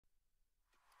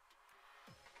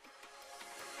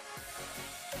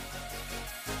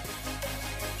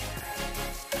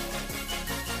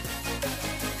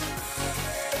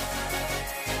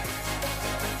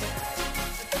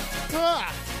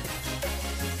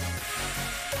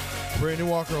Brandon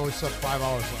Walker only slept 5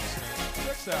 hours last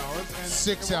night. 6 hours. And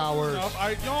 6 hours.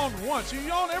 I yawned once. You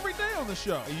yawn every day on the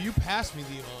show. You passed me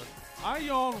the yawn. I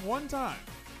yawned one time,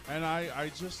 and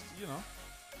I just, Do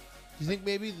you think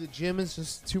maybe the gym is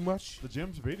just too much? the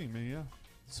gym's beating me. Yeah,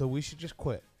 So we should just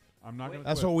quit. I'm not gonna.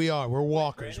 That's quit. what we are. We're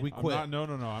walkers. We I'm quit. not, no.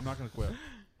 I'm not gonna quit.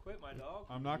 Quit, my dog.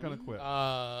 I'm not gonna quit.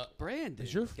 Brandon.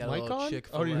 Is your got a mic little on?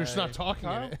 Chick-fil-A. Oh, you're just not talking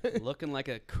in it. Looking like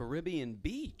a Caribbean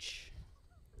beach.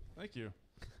 Thank you.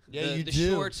 Yeah, the, you the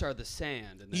do. shorts are the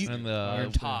sand, and, And your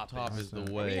the top, is the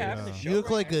We way. having a show You look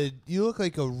right like now? you look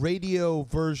like a radio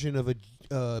version of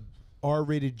a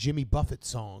R-rated Jimmy Buffett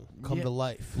song come Yeah. to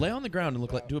life. Lay on the ground and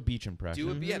look like do a beach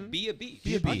impression. be a beach. Be a beach.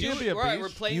 Do Be a it, right, beach. we're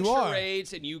playing You are.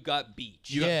 charades, and you got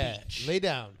beach. Yeah, lay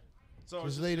down. So Just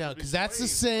it's lay gonna down, be because that's the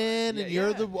straight. sand, and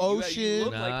you're the You ocean.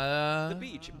 look like Nah. the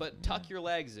beach, but tuck your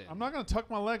legs in. I'm not gonna tuck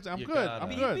my legs. I'm You good. gotta. I'm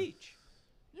Be a good. beach.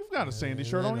 You've got a sandy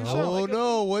shirt on Oh yourself.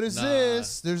 no! What is Nah.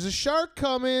 this? There's a shark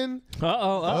coming.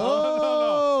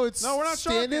 Oh, it's No, we're not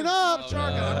standing sharking. up. I'm not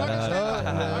sharking. I'm not gonna stand up.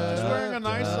 I'm just wearing a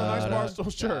nice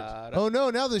Barstool shirt. Oh no!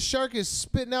 Now the shark is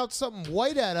spitting out something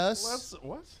white at us.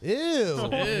 What? Ew! Ew, gross. How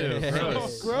did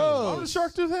the Gross!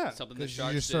 shark do that? Something the Because you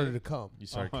sharks just started do. to come. You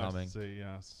started Oh, I coming. see,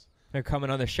 yes. They're coming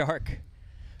on the shark.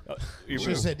 You should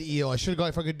have said eel. I should have gone.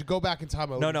 If I could go back in time,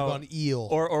 I would have gone eel.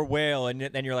 Or whale, and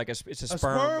then you're like it's a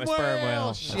sperm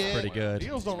whale. Shit. That's pretty good.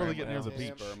 Eels don't really get near the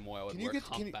beach. Sperm whale would Can you work. get?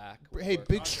 Can you, Humpback. hey,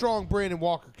 big strong Brandon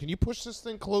Walker. Can you push this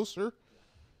thing closer?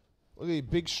 Look at you,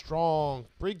 big strong.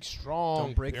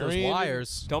 Don't break those Brandon.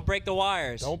 wires. Don't break the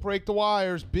wires. Don't break the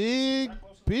wires. Big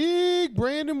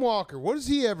Brandon Walker. What has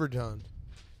he ever done?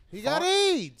 He got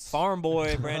AIDS. Farm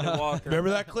boy Brandon Walker.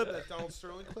 Remember that clip? That Donald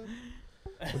Sterling clip?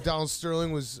 When Donald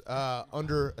Sterling was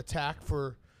under attack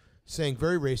for saying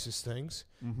very racist things,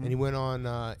 and he went on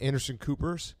Anderson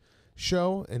Cooper's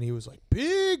show, and he was like,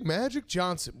 "Big Magic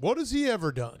Johnson, what has he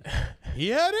ever done? He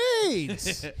had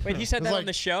AIDS." Wait, he said It was that like, on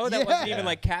the show? That wasn't yeah. even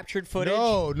like captured footage?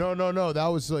 No. That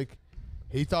was like,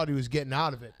 he thought he was getting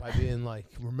out of it by being like,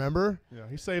 remember? Yeah,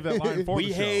 he saved that line for We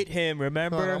the show. hate him,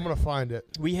 remember? Hold on, I'm going to find it.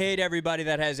 We hate everybody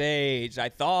that has AIDS, I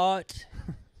thought.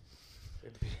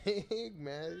 Big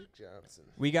Magic Johnson.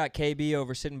 We got KB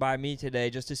over sitting by me today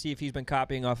just to see if he's been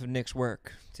copying off of Nick's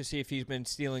work, to see if he's been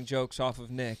stealing jokes off of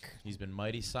Nick. He's been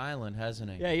mighty silent, hasn't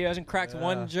he? Yeah, he hasn't cracked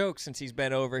one joke since he's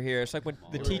been over here. It's like when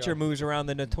the teacher moves around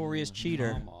the notorious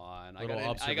cheater. Come on. Little I'm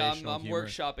observational humor.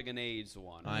 workshopping an AIDS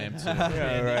one. I am too.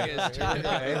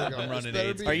 I'm running better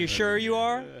AIDS. be- Are you sure you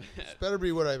are? This better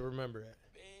be what I remember it.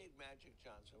 Big Magic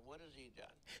Johnson, what has he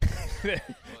done?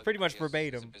 Pretty much He's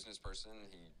verbatim. a business person.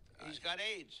 He's got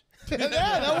AIDS. Yeah,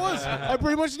 that was. I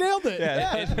pretty much nailed it.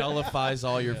 It nullifies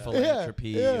all your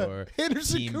philanthropy or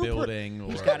Anderson team Cooper. building.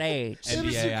 Or He's got AIDS. NBA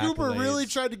Anderson Cooper really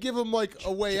accolades. tried to give him like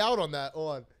a way out on that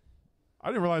one. I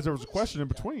didn't realize there was a question in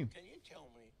between. Can you tell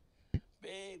me,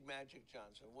 Big Magic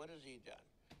Johnson, what has he done?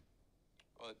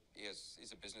 Well,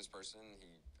 he's a business person.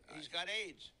 He's got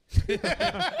AIDS.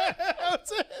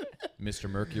 That's it. Mr.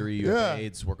 Mercury, you Yeah. have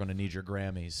AIDS. We're going to need your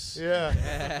Grammys.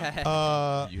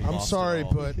 Yeah. You I'm lost sorry, it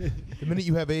all. but the minute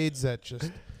you have AIDS, that just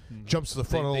jumps to the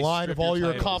front of the they line strip of all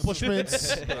your your titles.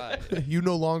 accomplishments. Right. You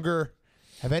no longer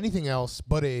have anything else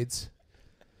but AIDS.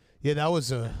 Yeah, that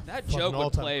was a That fucking joke would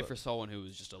all-time play clip. for someone who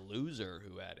was just a loser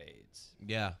who had AIDS.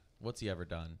 Yeah. What's he ever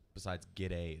done besides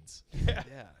get AIDS? Yeah.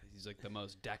 He's like the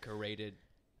most decorated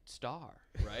star,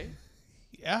 right?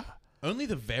 Yeah. Only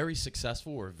the very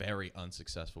successful or very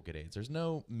unsuccessful get AIDS. There's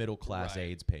no middle class Right.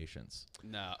 AIDS patients.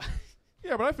 No.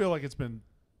 Yeah, but I feel like it's been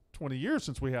 20 years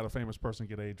since we had a famous person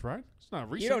get AIDS, right? It's not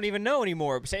recent. You don't even know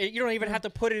anymore. You don't even have to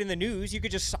put it in the news. You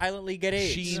could just silently get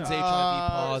AIDS. Sheen's HIV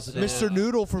positive. Mr.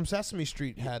 Noodle from Sesame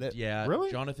Street had it. Yeah.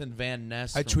 Really? Jonathan Van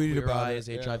Ness. I from tweeted Queer about Eye it, is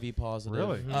yeah. HIV positive.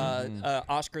 Really?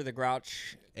 Oscar the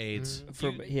Grouch, AIDS.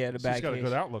 he had a bad He's got a case.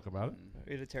 good outlook about it.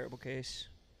 He had a terrible case.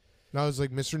 And I was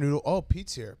like, Mr. Noodle. Oh,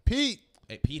 Pete's here. Pete.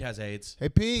 Hey, Pete has AIDS. Hey,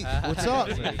 Pete. What's up?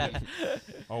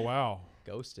 Oh, wow.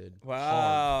 Ghosted.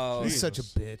 Wow. He's such a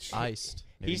Jesus. bitch. Iced.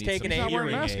 Maybe He's needs taking some a He's not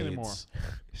wearing a hearing mask aids.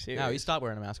 anymore. No, he stopped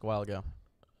wearing a mask a while ago.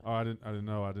 Oh, I didn't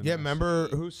know. I didn't. Yeah, know. remember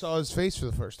who saw his face for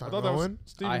the first I time? thought that was Owen?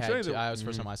 Stephen I Shea. had to, that- I was the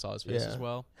first time I saw his face Yeah. as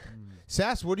well.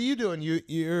 Sass, what are you doing?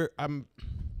 You're I'm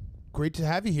great to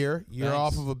have you here. You're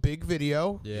Thanks. off of a big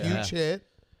video, Yeah. huge hit.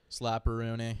 Slapper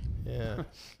Rooney. Yeah.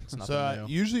 It's nothing So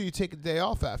new. usually you take a day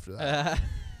off after that,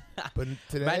 but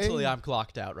today Mentally, I'm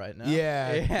clocked out right now.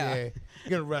 yeah. You're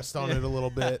gonna rest on it a little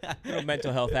bit. Little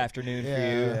mental health afternoon Yeah. for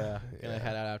you. Yeah. Gonna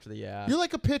head out after the You're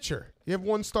like a pitcher. You have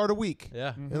one start a week,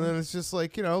 Yeah. and then it's just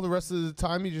like the rest of the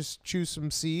time you just choose some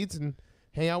seeds and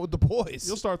hang out with the boys.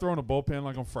 You'll start throwing a bullpen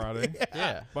like on Friday.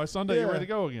 Yeah. By Sunday, you're ready to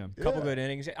go again. Couple good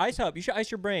innings. Ice up. You should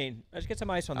ice your brain. Let's get some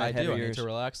ice on that I head do. of I need yours. to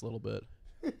relax a little bit.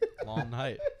 Long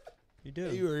night. You do.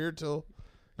 You were here till.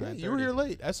 Yeah, you were 9:30. here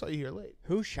late. I saw you here late.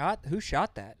 Who shot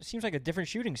that? It seems like a different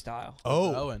shooting style.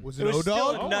 Oh, Owen. was It it was still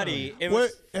O-Dog? nutty. It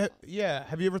What- was. yeah.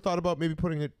 Have you ever thought about maybe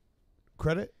putting a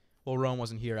credit? Well, Rone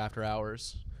wasn't here after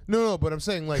hours. No, but I'm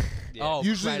saying like Oh,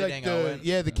 usually like crediting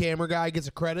Owen. the camera guy gets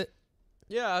a credit.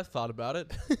 Yeah, I've thought about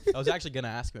it. I was actually going to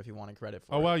ask him if he wanted credit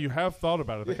for Oh, it. wow, you have thought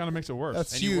about it. That kind of makes it worse.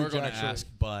 That's And huge. you were going to actually. ask,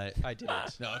 but I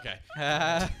didn't. no,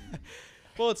 okay.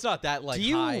 Well, it's not that like Do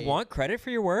you high. want credit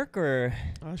for your work or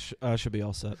I should be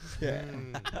all set. I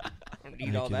don't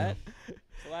need all you. that? It's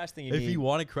the last thing you If need. he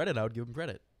wanted credit, I would give him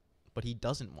credit. But he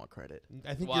doesn't want credit.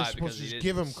 I think Why? you're Because supposed to he just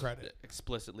give him didn't credit.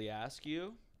 Explicitly ask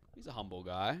you. He's a humble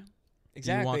guy.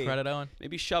 exactly. Do you want credit, Owen?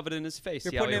 Maybe shove it in his face.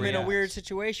 You're see how putting he him in a weird reacts.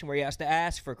 situation where he has to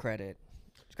ask for credit.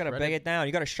 He's got to Credit? beg it down.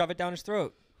 You got to shove it down his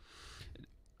throat.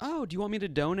 Oh, do you want me to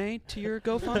donate to your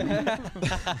GoFundMe?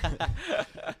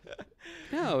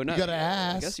 No, no. You gotta I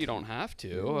ask. guess you don't have to.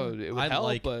 It would I help,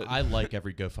 like but I like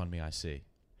every GoFundMe I see.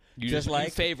 you just you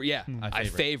like- favor. Yeah, I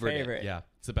favorite it. Favorite. Yeah,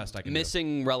 it's the best I can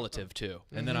Missing relative too.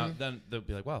 do. And then they'll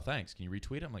be like, "Wow, thanks. Can you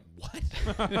retweet it?" I'm like, "What?"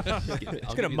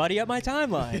 It's going to muddy up my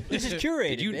timeline. This is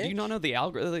curated. Do you bitch. not know the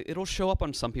algorithm? It'll show up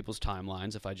on some people's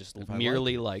timelines if I just If I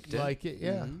merely liked it. Like it,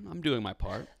 yeah. I'm doing my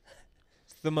part.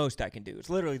 It's the most I can do. It's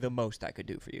literally the most I could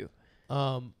do for you.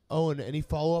 Owen, any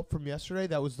follow up from yesterday?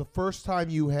 That was the first time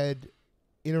you had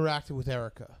interacted with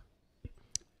Erica.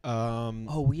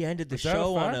 Oh, we ended the Is that a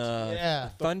show on fact? a Yeah.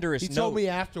 thunderous He note. told me The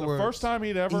afterwards. first time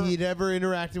he'd ever.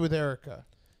 interacted with Erica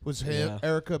was him, Yeah.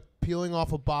 Erica peeling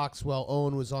off a box while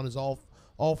Owen was on his all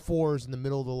fours in the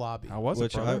middle of the lobby. How was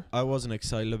Which it, brother? I wasn't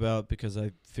excited about because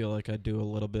I feel like I do a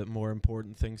little bit more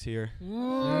important things here. Probably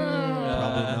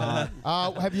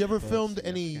not. Have you ever But filmed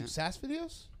any significant. SAS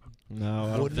videos? No, I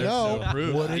don't Wouldn't think know. so.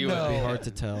 Proof. Wouldn't You would It'd be know. hard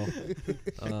to tell.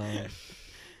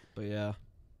 But yeah.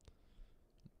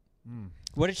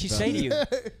 What did she say to you?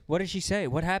 What did she say?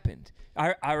 What happened?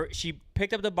 She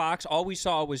picked up the box. All we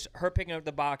saw was her picking up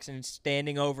the box and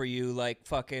standing over you like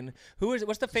fucking. Who is?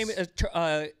 What's the famous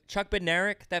Chuck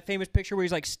Bednarik? That famous picture where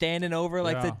he's like standing over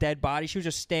like the Yeah. dead body. She was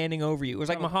just standing over you. It was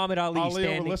like Muhammad Ali Ali over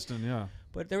standing. Liston, yeah.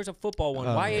 But there was a football one.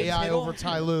 Oh. Y.A. AI Tittle. over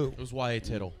Ty Lue. It was Y.A.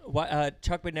 Tittle.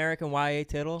 Chuck Bednarik and Y.A.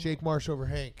 Tittle. Jake Marsh over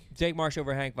Hank. Jake Marsh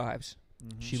over Hank vibes.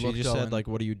 She looked just Owen. said like,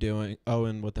 "What are you doing,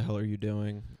 Owen? What the hell are you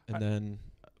doing?" And then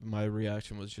my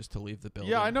reaction was just to leave the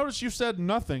building. Yeah, I noticed you said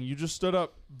nothing. You just stood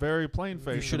up very plain You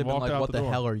faced should and have been walked like, out "What the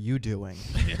door. hell are you doing?"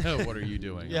 Yeah, what are you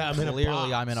doing? Yeah, I'm in a Clearly,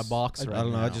 box. I'm in a box I right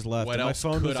don't know. now. I just left. What And else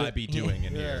my phone could was I be doing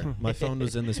in here? My phone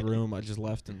was in this room. I just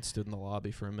left and stood in the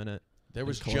lobby for a minute. There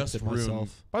was and just collected room.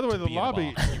 myself. By the way, to the be in a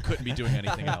lobby, box. You couldn't be doing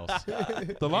anything else.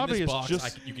 the lobby in this is box,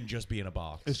 just you can just be in a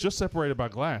box. it's just separated by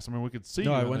glass. I mean, we could see.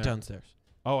 No, you I in went there. downstairs.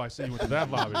 Oh, I see. You went to that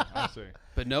lobby. I see.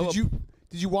 But no, Did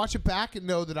you watch it back and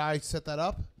know that I set that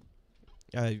up?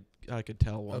 I could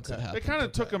tell once Okay. it happened. It kind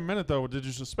of took a minute though. Did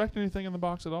you suspect anything in the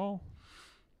box at all?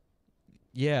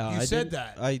 Yeah, You I said didn't-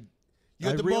 that. You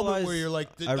had I the moment realized- where you're like,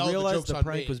 I the realized joke's the on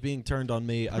prank me. was being turned on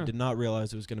me. I did not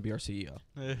realize it was going to be our CEO.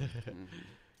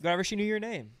 Whenever she knew your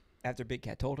name after Big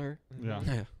Cat told her. Yeah.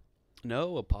 Yeah.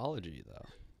 no apology though.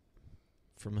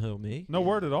 From who? Me? No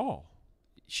word at all.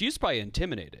 She was probably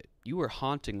intimidated. You were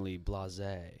hauntingly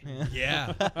blasé.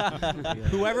 Yeah.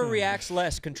 Whoever reacts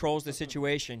less controls the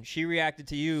situation. She reacted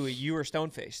to you. You were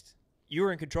stone faced. You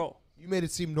were in control. You made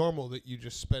it seem normal that you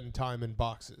just spend time in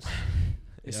boxes.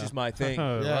 This Yeah. is my thing.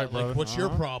 Yeah, Right, like, brother. what's your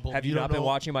Uh-huh. problem? Have you don't not been know-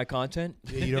 watching my content?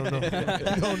 Yeah, you don't know.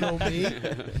 You don't know me.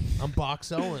 I'm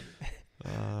Box Owen.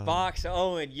 Box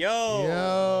Owen, yo.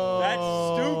 Yo,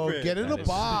 That's stupid. Get in That a is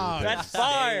box. That's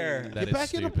fire. That Get is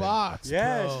back in a stupid. box.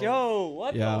 Yes, bro. yo.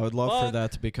 What Yeah, the I would love for fuck?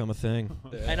 that to become a thing.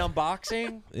 An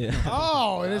unboxing? Yeah.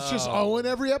 Oh, and it's just Owen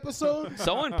every episode.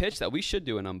 Someone pitched that we should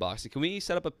do an unboxing. Can we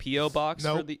set up a PO box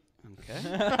for Nope. the? Okay.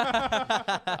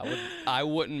 I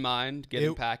wouldn't mind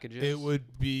getting packages. It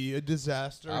would be a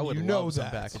disaster. I would you know love some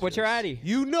that. packages. What's your Addy?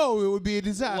 You know it would be a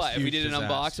disaster. What if we did an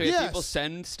disaster. unboxing? Yes. If people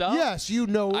send stuff. Yes, you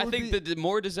know. It I would think be, that the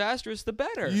more disastrous, the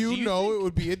better. you Do know think- it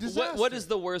would be a disaster. What is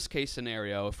the worst case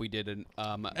scenario if we did an we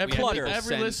had Clutter. people Every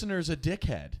send- listener's a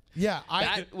dickhead. Yeah,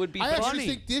 That would be I funny. actually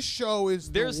think this show is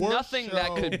There's the worst nothing show.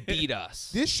 that could beat us.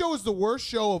 This show is the worst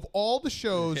show of all the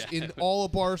shows in all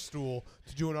of Barstool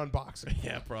to do an unboxing.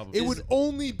 Yeah, probably. It would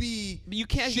only be You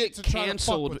can't shit get to try to fuck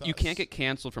canceled. with You us. can't get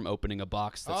canceled from opening a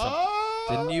box. That's Oh,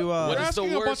 Didn't you? You're What is asking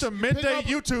the a bunch worst? of midday Pick up-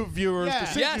 YouTube viewers Yeah. to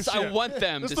send Yes, you shit. I want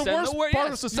them That's to the send worst the word. part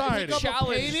of Yes, society. it's a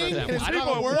challenge painting for them. and it's I People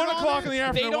got at a 1 word on o'clock it? in the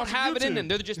afternoon They don't watching have it in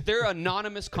YouTube. them. They're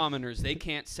anonymous commenters. They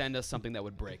can't send us something that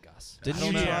would break us. Didn't I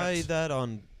you don't know. try that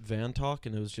on Van Talk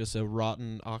and it was just a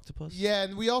rotten octopus? Yeah,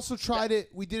 and we also tried it.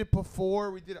 We did it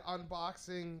before. We did an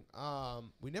unboxing.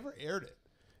 We never aired it,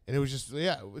 and it was just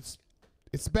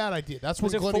it's a bad idea. That's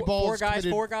Was when it Glenny Balls four guys,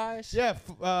 committed- four guys? Yeah.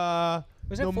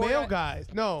 Was it No four male guys?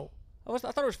 guys. No. I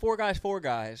thought it was four guys, four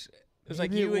guys. It was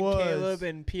like Maybe you it and was. Caleb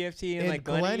and PFT and like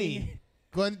Glenny.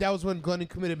 Glenn. That was when Glenny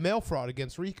committed mail fraud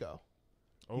against Rico.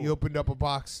 He Oh, opened up a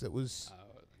box that was.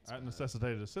 that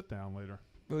necessitated a sit down later.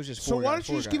 It was just So four why guys,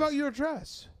 don't you just give out your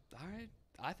address? All right.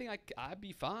 I think I'd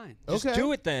be fine. Just Okay.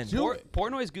 do it then. Do it.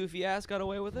 Portnoy's goofy ass got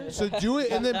away with it. So do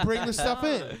it and then bring the stuff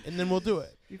in, and then we'll do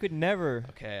it. You could never.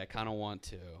 Okay, I kind of want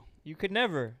to. You could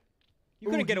never. You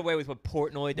Ooh, couldn't get away with what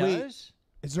Portnoy Wait. does.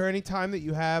 Is there any time that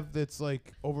you have that's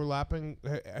like overlapping?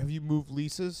 Have you moved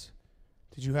leases?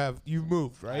 Did you have? You've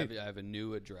moved, right? I have a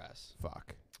new address.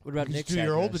 Fuck. What about You Nick's just do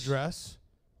your old address? address.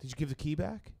 Did you give the key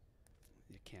back?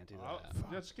 You can't do Oh, that.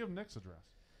 yeah, just give him Nick's address.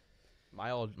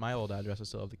 My old address. I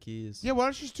still have the keys. Yeah, why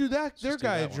don't you just do that? Their Just do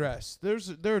guy that one. address. There's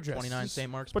their address. 29 Just-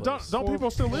 St. Mark's But Place. don't people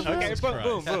still live there? Okay,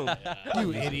 boom, boom, boom.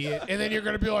 You idiot. And then you're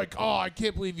gonna be like, oh, I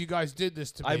can't believe you guys did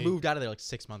this to me. I moved out of there like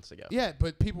 6 months ago. Yeah,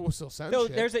 but people will still send No,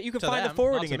 shit. there's that. You can To find them, the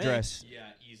forwarding not to me. address Yeah,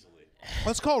 easily.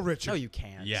 Let's call Richard. No, you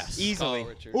can't. Yes. easily. Oh,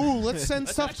 Richard. Ooh, let's send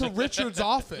stuff to Richard's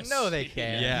office. No, they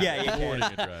can't. Yeah, you can. Forwarding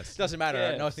address. Doesn't matter.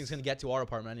 Yes. Nothing's gonna get to our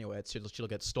apartment anyway. She'll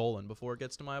get stolen before it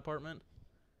gets to my apartment.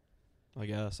 I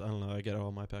guess. I don't know. I get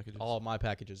all my packages. All of my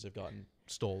packages have gotten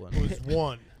stolen. It was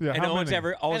one. Yeah, And how no one's many?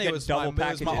 ever always And it get was double my- it was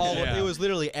packages. my- all- Yeah. It was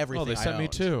literally everything. Oh, they sent I me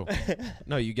owned. two.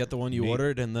 No, you get the one you Me.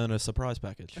 ordered and then a surprise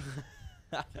package.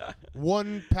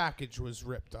 One package was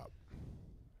ripped up.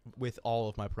 with all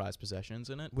of my prized possessions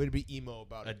in it. Way to be emo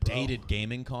about A it, bro. dated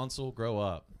gaming console. Grow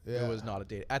up. Yeah. It was not a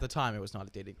date. At the time, it was not a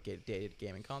dated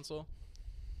gaming console.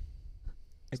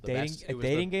 A the dating, best- a it was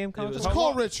dating the- game it console? was- Let's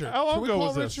call Richard. how long Can we ago call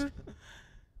was this? Richard?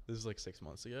 This is like 6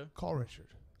 months ago. Call Richard.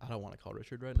 I don't want to call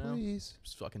Richard right now. Please.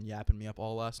 Just fucking yapping me up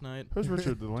all last night. Who's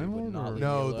Richard, the would landlord? not or- leave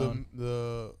No, me alone.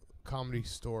 the comedy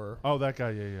store. Oh, that guy.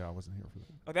 Yeah, I wasn't here for that.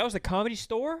 Oh, that was the comedy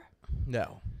store?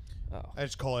 No. Oh. I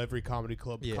just call every comedy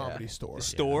club Yeah. comedy store. The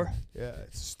store? Yeah,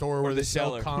 it's a store where the they sell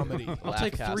cellar. comedy. I'll Laugh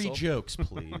take Castle. 3 jokes,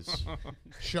 please.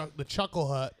 The Chuckle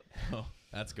Hut. Oh,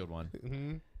 that's a good one.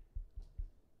 Mm-hmm.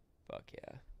 Fuck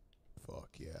yeah. Fuck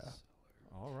yeah.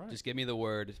 All right. Just give me the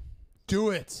word, Do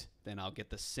it. then I'll get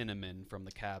the cinnamon from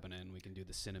the cabinet, and we can do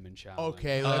the cinnamon challenge.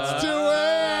 Okay, let's do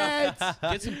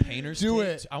it. Get some painter's Do tape.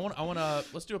 it. I want to.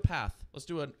 Let's do a path. Let's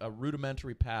do a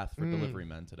rudimentary path for delivery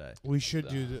men today. We should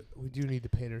do the. We do need the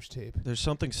painter's tape. There's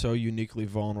something so uniquely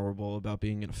vulnerable about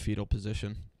being in a fetal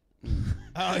position.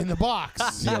 In the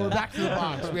box. Yeah, Yeah. we're back to the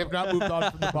box. We have not moved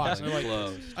on from the box. I like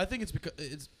Close. I think it's because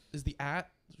is the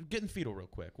getting fetal real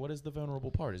quick. What is the vulnerable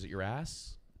part? Is it your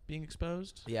ass being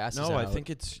exposed? The ass is No, I out. think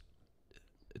it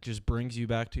just brings you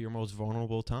back to your most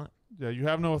vulnerable time. Yeah, you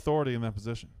have no authority in that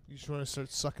position. You just want to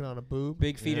start sucking on a boob.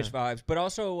 Big fetus vibes. But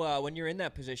also, when you're in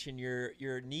that position,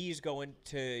 your knees go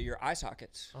into your eye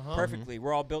sockets perfectly.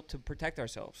 We're all built to protect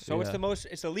ourselves. So Yeah.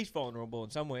 it's the least vulnerable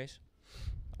in some ways.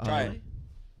 Try it.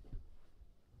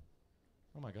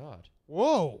 Oh my god.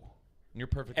 Whoa. And you're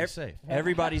perfectly safe.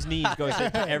 Everybody's knees goes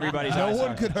into everybody's No eye one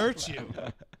socket. could hurt you.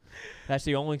 That's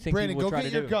the only thing Brandon, people go try get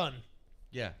to your do. gun.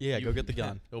 Yeah. Yeah, go get the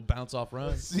gun. It'll bounce off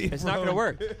Rone. See if It's not going to Rone-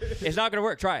 work. It's not going to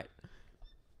work. Try it.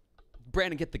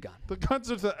 Brandon, get the gun. The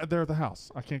guns are there at the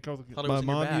house. I can't go. I thought it My was in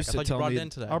your mom bag. used I to thought you tell brought me it in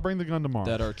today. I'll bring the gun tomorrow.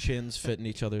 That our chins fit in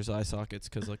each other's eye sockets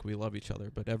because like we love each other,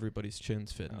 but everybody's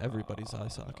chins fit in everybody's eye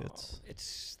sockets.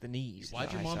 It's the knees. Why'd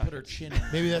the your eye mom sockets. put her chin in?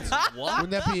 Maybe that's.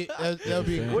 Wouldn't that be? That would be What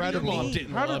do you incredible. Mom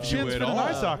didn't How do love you chins at fit in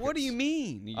eye all. sockets? What do you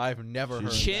mean? I've never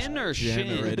heard Chin or Jam it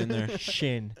shin? right in there.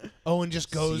 Shin. Owen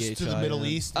just goes to the Middle CHIN.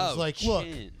 East. And Oh, is like, look,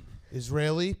 chin.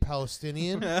 Israeli,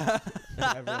 Palestinian, eye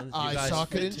guys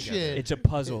socket fit and together. chin. It's a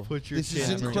puzzle. Put your This is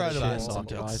chin into incredible. eye Chins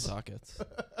into eye sockets. sockets.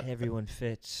 Everyone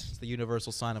fits. It's the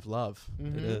universal sign of love.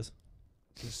 Mhm. It is.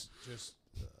 Just.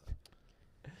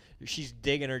 She's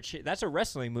digging her chin. That's a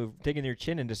wrestling move, digging your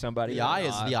chin into somebody. The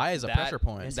eye is a That- pressure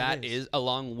point. Yes, That it is. is,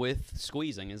 along with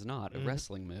squeezing, is not a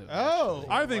wrestling move. Oh.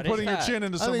 I think What is putting your that? chin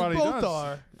into I think somebody both does.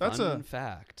 are. That's Fun a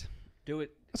fact. Do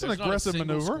it. that's an There's not a aggressive single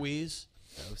maneuver. Squeeze.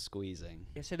 No squeezing.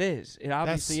 Yes, it is. It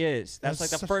obviously is. That's like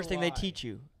that's the such first a thing they lie. teach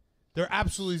you. There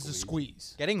absolutely is the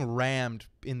squeeze. Getting rammed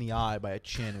in the eye by a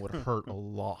chin would hurt a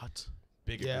lot.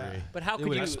 Big Yeah. agree. But how It could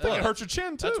would you? explode. It hurts your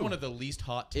chin too. That's one of the least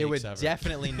hot takes It would ever.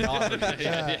 definitely not.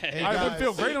 Yeah. Hey, I would guys,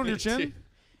 feel great on your chin.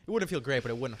 It wouldn't feel great, but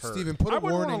it wouldn't hurt. Steven, put I a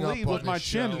wouldn't warning wanna up leave on with my this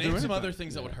chin show. to Name do some anything. other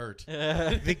things that would hurt.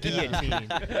 The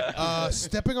guillotine.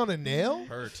 Stepping on a nail?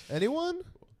 Hurt. Anyone?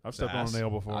 I've stepped on a nail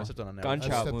before. I stepped on a nail.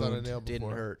 Gunshot I've stepped on a wound. nail before.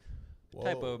 Didn't hurt. Whoa. What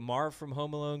type of Marv from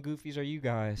Home Alone goofies are you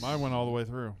guys? Mine went all the way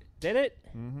through. Did it?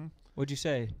 Mm-hmm. What'd you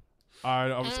say?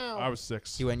 I was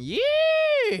 6. He went, yee!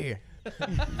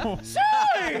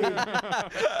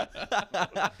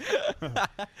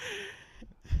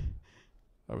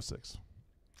 I was 6.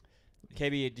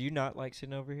 KB, do you not like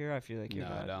sitting over here? I feel like you're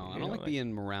No, not. I don't. you I don't like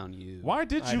being around you. Why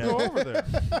did I you know. go over there?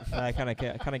 I kind of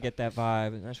get that vibe,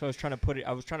 and that's what I was trying to put it.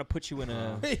 I was trying to put you in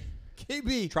a Hey,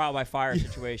 KB, trial by fire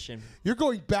situation. you're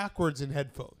going backwards in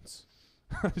headphones.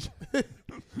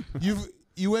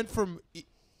 You went from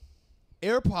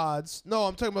AirPods. No,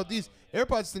 I'm talking about these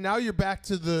AirPods to now you're back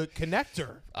to the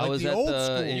connector. I like was the at old the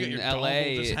school. You got in your LA.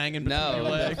 dongle just hanging between No, your the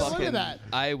legs. Look at fucking- that.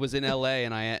 I was in LA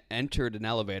and I entered an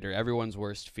elevator. Everyone's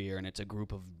worst fear, and it's a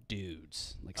group of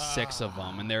dudes, like 6 of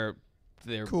them, and they're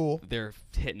Cool. They're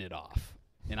hitting it off,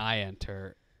 and I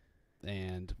enter,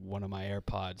 and one of my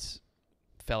AirPods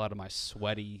fell out of my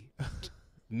sweaty,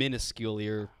 minuscule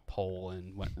ear hole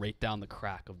and went right down the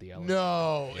crack of the elevator.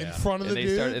 No, in Yeah. front of And the they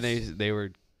dudes. started, and they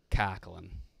were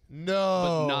cackling,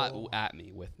 No, but not at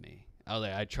me, with me.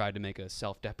 I tried to make a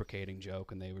self-deprecating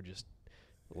joke, and they were just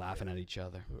laughing at each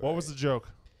other. What was the joke?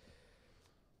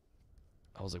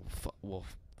 I was like, well,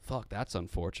 fuck, that's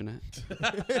unfortunate.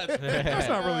 That's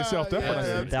not really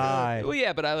self-deprecating. Die. Well,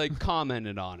 yeah, but I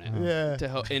commented on it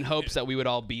Yeah. in hopes that we would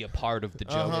all be a part of the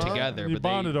joke Uh-huh. together. You But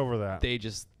bonded over that. they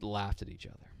just laughed at each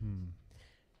other.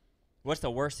 What's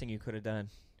the worst thing you could have done?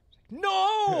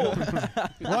 No!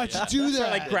 Why'd you do that?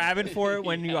 Start like grabbing for it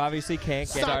when you obviously can't get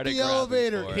Stop started the grabbing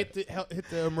elevator. for Hit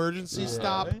the emergency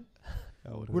stop.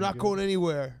 That would've We're been not good. going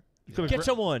anywhere. You could Get have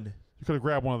someone.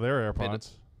 grabbed one of their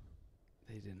AirPods.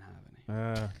 They didn't have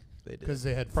any. They did. Because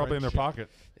they had Probably in their friendship.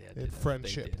 pocket. They had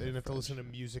friendship. They didn't have to listen to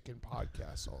music and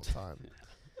podcasts all the time.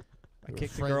 I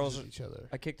kicked the girls. With each other.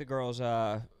 I kicked the girls.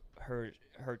 Her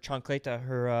chancleta,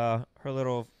 her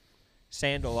little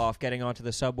sandal off getting onto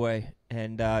the subway,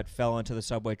 and it fell onto the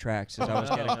subway tracks as I was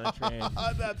getting on the train.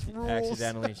 That's rules.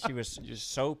 Accidentally, she was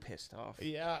just so pissed off.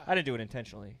 Yeah. I didn't do it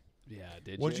intentionally. Yeah,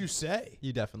 did What'd you say?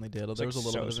 You definitely did. There was a like,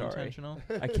 little so bit of sorry. intentional.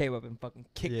 I came up and fucking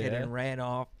kicked it Yeah. and ran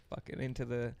off fucking into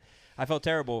the. I felt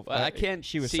terrible. Well, I can't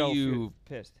She was see so you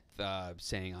pissed.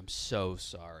 saying I'm so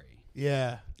sorry.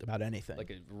 Yeah. About anything.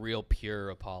 Like a real pure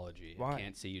apology. Why? I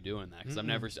can't see you doing that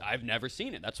because I've never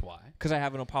seen it. That's why. Because I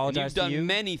haven't And you've apologized to done you,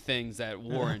 many things that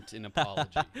warrant an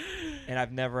apology. and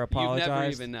I've never You apologized. never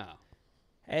even know.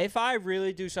 If I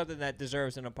really do something that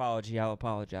deserves an apology, I'll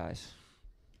apologize.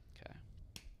 Okay.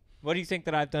 What do you think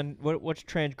that I've done? What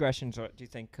transgressions do you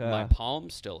think? My palm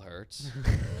still hurts.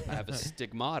 I have a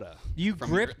stigmata. You from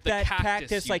gripped the that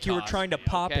cactus like you were tossed trying to me.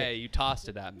 pop Okay, it. you tossed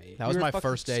it at me. That was You were my fucking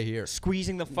first day here.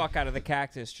 Squeezing the fuck out of the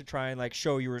cactus to try and like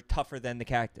show you were tougher than the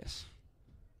cactus.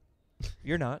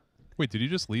 You're not. Wait, did you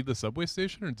just leave the subway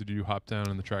station, or did you hop down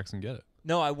in the tracks and get it?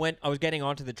 No, I was getting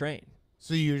onto the train.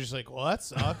 So you're just like, well, that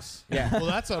sucks. Yeah. Well,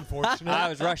 that's unfortunate. I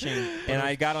was rushing, and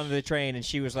I got onto the train, and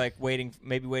she was like waiting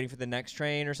for the next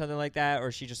train or something like that,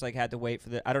 or she just like had to wait for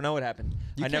the. I don't know what happened.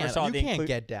 I never saw you the. can't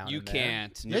get down. You in there.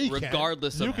 can't. Yeah, you can.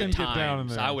 regardless You of can the get down in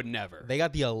times, there. I would never. They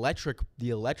got the electric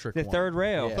The one. third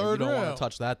rail. Yeah, Third you don't want rail. to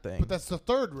touch that thing. But that's the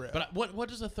third rail. But what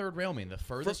does the third rail mean? The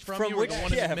furthest from from you, which- or the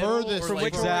one yeah, in the middle, furthest or from like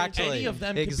which exactly. Any of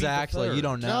them could be the exactly. third. You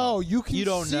don't know. no, you can You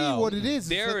don't see know. what it is.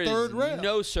 There it's the is third rail.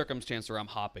 no circumstance where I'm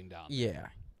hopping down. Yeah,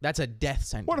 that's a death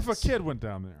sentence. What if a kid went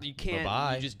down there? You can't.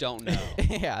 Bye-bye. You just don't know.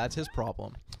 Yeah, that's his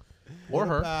problem. What Or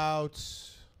her. about?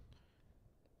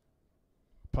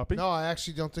 Puppy? No, I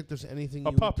actually don't think there's anything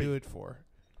A you puppy. would do it for.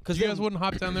 Because You guys wouldn't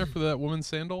hop down there for that woman's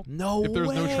sandal? no If there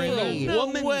was no train way. there?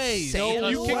 Woman's way.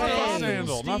 sandal. You kicked way. it for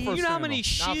sandal, not for You know how many Not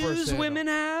for shoes sandal. women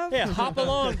have? Yeah, hop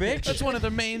along, bitch. That's one of the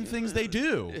main things they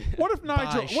do. What if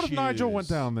Nigel? Buy What if Nigel shoes. went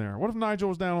down there? What if Nigel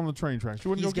was down on the train tracks? You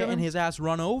wouldn't He's go get getting him? his ass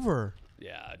run over.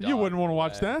 Yeah. You wouldn't want to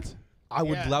watch that. I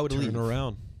would. Yeah. I would Turn leave.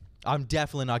 around. I'm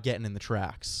definitely not getting in the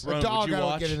tracks. Rone, a would dog you I would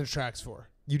watch? get in the tracks for.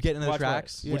 You'd get in the Watch what?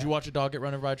 tracks. Yeah. Would you watch a dog get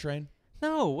run over by a train?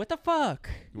 No, what the fuck?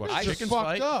 You watch I Just chickens fucked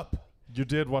fight? up. You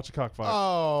did watch a cockfight.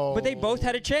 Oh. But they both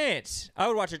had a chance. I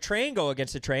would watch a train go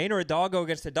against a train or a dog go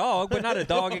against a dog, but not a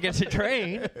dog against a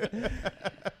train.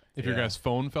 If your Yeah. guy's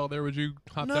phone fell there, would you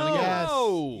hop No. down again? Yes.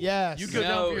 No. Yes. You'd go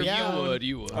down No, for your you phone. would.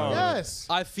 You would. Yes.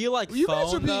 I feel like You guys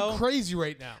are phone being though. crazy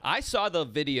right now. I saw the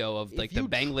video of like the you-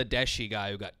 Bangladeshi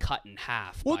guy who got cut in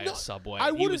half Well, by no, a subway. I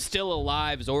He would've- was still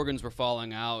alive. His organs were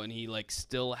falling out, and he like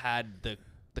still had the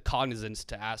cognizance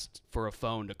to ask for a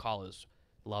phone to call his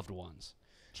loved ones.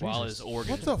 while his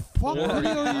organs. What the fuck video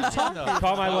are you talking about?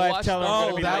 Call my wife, tell her I'm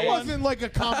gonna Oh, be that late. wasn't like a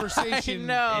conversation.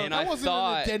 know. And That I wasn't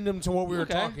thought- an addendum to what we were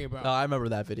Okay. talking about. No, I remember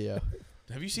that video.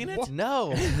 Have you seen it?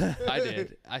 No. I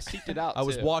did. I seeked it out. I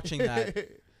was too. watching that.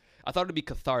 I thought it'd be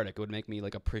cathartic. It would make me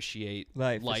like appreciate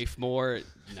Life. more.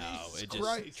 No, Jesus it just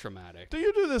Christ. traumatic. Do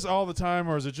you do this all the time,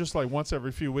 or is it just like once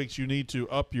every few weeks you need to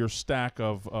up your stack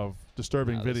of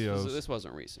disturbing No, videos? This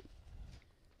wasn't recent.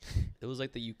 It was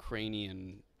like the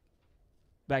Ukrainian.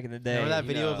 Back in the day. Remember that you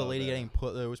video of the know, lady the- getting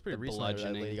put? It was pretty the recent. That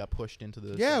bludgeoning. lady got pushed into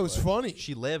the. Yeah, it was subway. funny.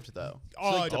 She lived though. She,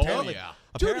 Oh, apparently, yeah.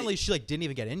 apparently she like didn't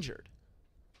even get injured.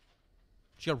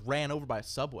 She got ran over by a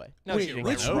subway. No, Wait, she didn't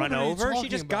which get run woman are you over. She talking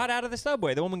just about? got out of the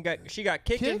subway. The woman got kicked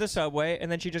into the Kicked? subway,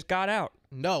 and then she just got out.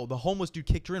 No, the homeless dude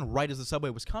kicked her in right as the subway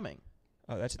was coming.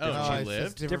 Oh, that's a Oh, different, she it's lived?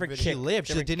 just a different video. kick. She lived.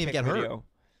 She different didn't even kick get hurt. video.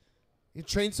 Your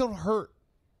trains don't hurt.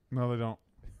 No, they don't.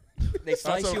 They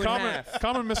slice That's a you in common, half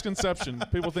common misconception.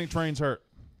 People think trains hurt.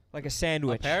 like a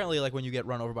sandwich. Apparently, like when you get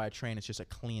run over by a train, it's just a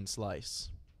clean slice.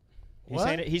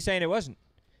 He's saying it wasn't.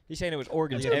 He's saying it was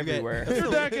organs Yeah, you get- everywhere. Did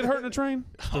your dad get hurt in a train?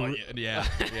 Oh, yeah,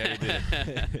 he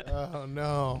did. Oh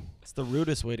no. It's the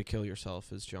rudest way to kill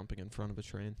yourself is jumping in front of a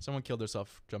train. Someone killed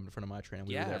herself jumping in front of my train.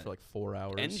 We were Yeah. there for like 4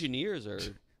 hours. Engineers are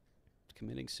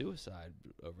committing suicide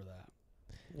over that.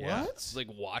 Yeah. It's like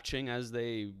watching as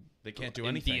they can't do in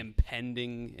anything. the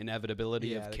impending inevitability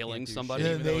Yeah, of they killing can't do somebody.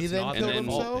 shit. Even though They it's then not kill their fault,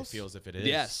 themselves? it feels if it is.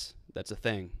 Yes, that's a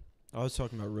thing. I was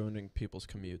talking about ruining people's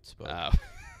commutes, but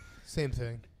Same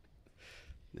thing.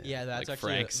 Yeah, that's like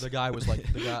actually Frank's. the guy was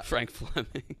like the guy. Frank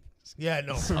Fleming Yeah,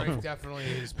 no, Frank definitely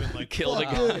has been like killed a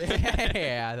 "Fuck, guy. dude,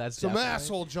 Yeah, that's Some definitely-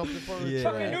 asshole jumped in front of the Yeah.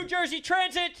 train. Fucking New Jersey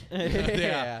Transit.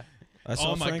 Yeah. I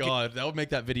saw Oh my Frank- god, that would make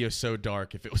that video so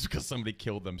dark if it was because somebody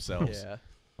killed themselves. Yeah.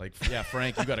 Like, yeah,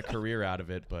 Frank, you got a career out of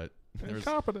it, but there's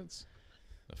Incompetence.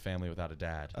 a family without a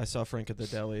dad. I saw Frank at the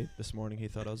deli this morning. He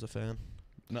thought I was a fan.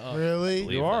 No, Really?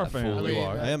 Believe You are a that fan. fool. I mean, You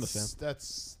are. I am a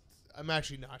that's- I'm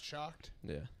actually not shocked.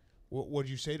 Yeah. What'd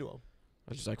you say to him?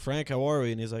 I was just like, Frank, how are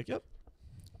we? And he's like, yep.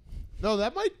 No,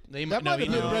 that might They that no, might he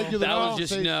have been knew. regular. That was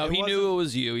just conversation. no. He knew it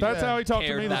was you. He That's just how he talked to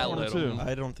cared me this that morning little. too.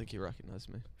 I don't think he recognized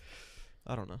me.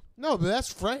 I don't know. No, but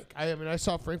that's Frank. I mean, I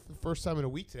saw Frank for the first time in a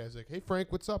week today. I was like, "Hey,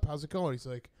 Frank, what's up? How's it going?" He's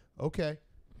like, "Okay."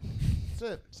 That's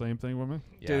it. Same thing with me.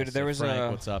 Yeah, Dude, I there said, was Frank,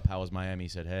 a- what's up? How was Miami? He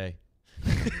said, hey.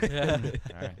 All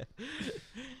right.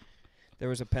 There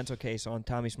was a pencil case on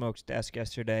Tommy Smoke's desk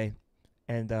yesterday,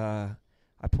 and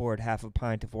I poured half a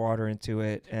pint of water into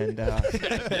it and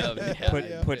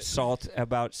put salt,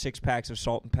 about 6 packs of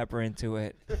salt and pepper into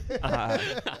it.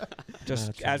 Just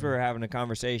That's as we were having a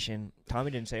conversation,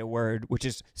 Tommy didn't say a word, which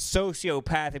is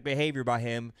sociopathic behavior by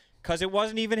him, because it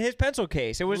wasn't even his pencil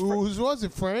case. It was Whose was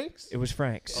it? Frank's? it was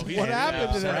Frank's. Oh, he What didn't happened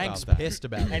know. to that? Frank's About that. pissed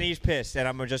about it. And he's pissed, and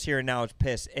I'm just hearing now it's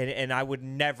pissed, and I would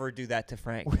never do that to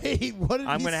Frank. Wait, what did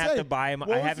I'm he gonna say? have to buy him.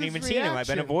 What I was haven't his even seen him. I've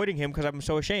been reaction? avoiding him because I'm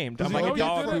so ashamed. Does I'm he like know a you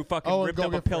dog did it? who fucking Oh, and ripped go up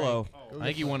a get Frank. pillow. I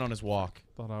think he went on his walk.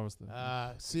 Thought I was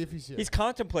the. See if he's here. He's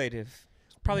contemplative.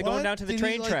 Probably going What? down to the Did he,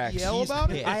 train like, tracks. yell He's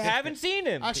about it? pissed. I haven't seen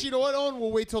him. Actually, you know what, Owen?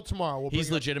 We'll wait till tomorrow. We'll He's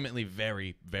bring it up. legitimately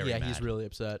very, very Yeah, mad. he's really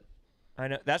upset. I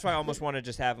know. That's why I almost want to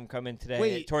just have him come in today.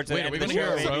 Wait, towards the Wait, are end we of going the to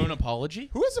show. hear a maybe. Rone apology?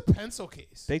 Who has a pencil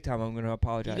case? Big time. I'm going to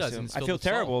apologize does, to him. and I still feel the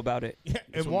salt. terrible about it. Yeah,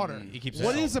 and water. He keeps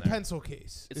What his is a salt in there. pencil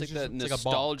case? It's like just the a- like a box.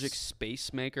 nostalgic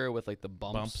space maker with like the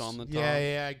bumps on the top.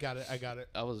 Yeah, I got it.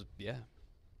 That was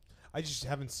I just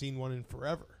haven't seen one in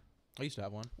forever. I used to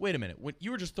have one. Wait a minute. When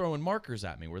you were just throwing markers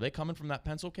at me. Were they coming from that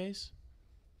pencil case?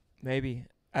 Maybe.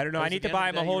 I don't know. Those I need to again buy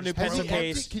him today, a whole you're new just pencil throwing-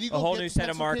 case, Can you a go whole get new the set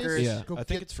of pencil case? markers. Yeah, Go I think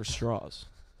get- it's for straws.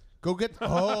 Go get.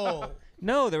 Oh,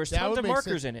 No, there was That tons would of make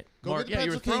markers sense. in it. go Mark, get the yeah,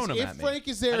 you were pencil throwing case. them If at me. Frank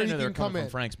is I there, didn't he know they were can come coming in.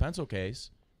 from Frank's pencil case.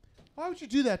 Why would you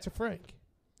do that to Frank?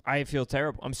 I feel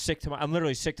terrible. I'm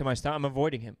literally sick to my stomach. I'm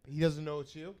avoiding him. He doesn't know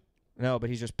it's you. No, but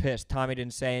he's just pissed. Tommy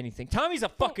didn't say anything. Tommy's a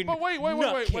fucking But wait.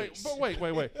 nutcase.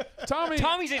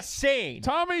 Tommy's insane.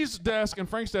 Tommy's desk and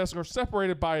Frank's desk are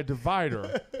separated by a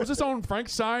divider. Was this on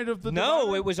Frank's side of the No,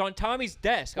 divider? it was on Tommy's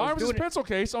desk. I Why was doing his it- pencil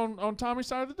case on Tommy's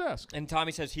side of the desk? And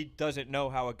Tommy says he doesn't know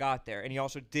how it got there, and he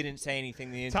also didn't say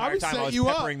anything the entire Tommy time I set was you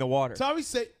peppering up. the water. Tommy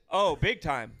said, Oh, big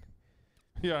time.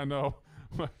 Yeah, I know.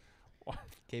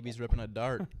 KB's ripping a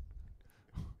dart.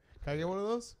 "Can I get one of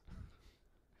those?"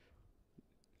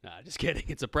 Nah, just kidding.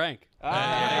 It's a prank.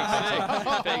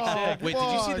 Ah, Fake sick. Wait,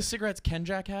 did you see fuck. the cigarettes Ken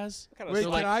Jack has? Wait,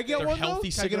 like- can I get they're one though?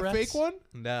 healthy Can I get a cigarettes? fake one?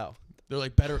 No. They're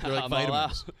like better. They're like I'm all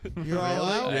vitamins. You're all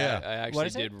out. Yeah. I actually What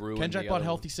is it? did ruin Ken the Jack bought other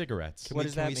healthy cigarettes. Can What we,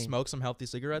 does can that we mean? smoke some healthy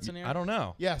cigarettes in here? I don't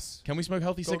know. Yes. Can we smoke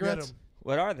healthy Go get cigarettes? 'em.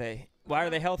 What are they? Why are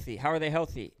they healthy? How are they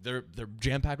healthy? They're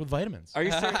jam packed with vitamins. Are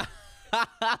you serious?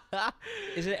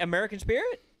 Is it American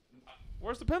Spirit?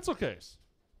 Where's the pencil case?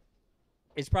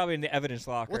 It's probably in the evidence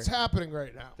locker. What's happening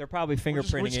right now? They're probably We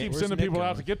fingerprinting just keep it. sending Nick people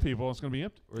out going? to get people. It's going to be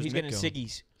empty. Where's He's Nick getting going?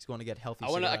 ciggies. He's going to get healthy.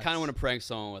 I kind of want to prank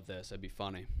someone with this. That'd be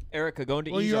funny. Erica, going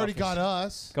to Well, E's you already office. got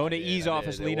us. Going to Yeah, E's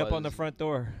office, it lean up on the was. front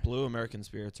door. Blue American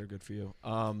Spirits are good for you.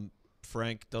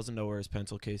 Frank doesn't know where his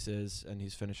pencil case is, and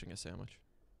he's finishing a sandwich.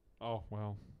 Oh,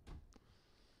 well.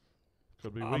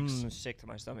 Could be I'm weeks. sick to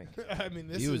my stomach. I mean,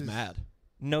 this He was is mad.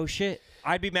 No shit.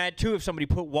 I'd be mad too if somebody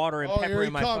put water and Oh, pepper here he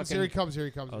in my comes. fucking. Here he comes. Here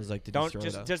he comes. I was like, did you Don't throw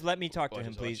it out? just let me talk to him,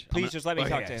 Watch, please. watch. Please I'm just let me oh,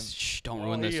 talk yeah. to him. Shh, don't Oh,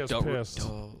 ruin he this. is Don't,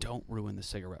 pissed. don't ruin the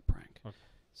cigarette prank. Okay.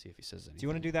 See if he says anything. Do you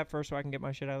want to do that first so I can get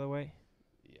my shit out of the way?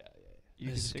 Yeah. You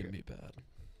do This is the gonna cigarette.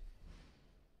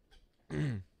 be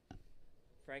bad.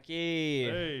 Frankie.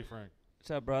 Hey, Frank. What's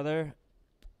up, brother?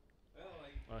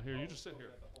 Here, you just sit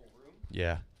here.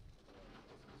 Yeah.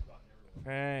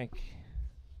 Frank.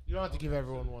 You don't have to give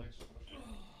everyone one.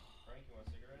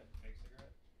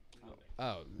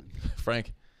 Oh,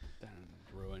 Frank.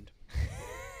 ruined.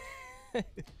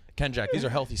 Ken Jack, these are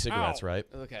healthy cigarettes, right?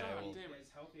 Okay. Well,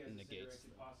 negates.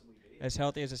 As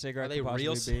healthy as a cigarette Are they could possibly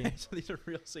real? be. So these are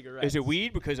real cigarettes. Is it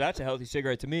weed? Because that's a healthy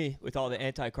cigarette to me, with all the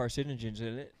anti-carcinogens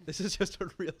in it. This is just a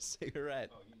real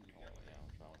cigarette.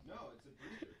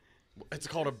 It's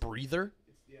called a breather.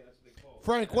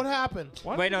 Frank, what happened?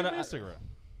 Why Wait, did you no, give me no, a cigarette?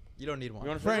 You don't need one. You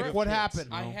want a Frank, cigarette? what happened?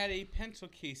 I had a pencil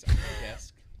case on my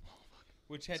desk,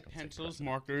 which had pencils,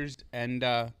 markers, and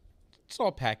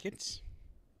salt packets.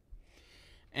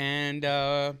 And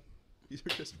These are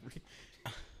just.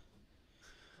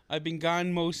 I've been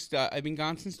gone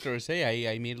since Thursday.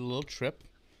 I made a little trip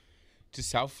to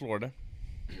South Florida,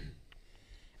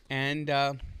 and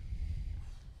the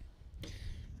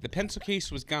pencil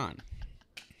case was gone.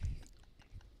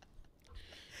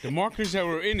 The markers that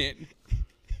were in it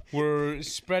were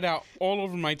spread out all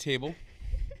over my table,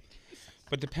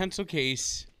 but the pencil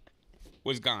case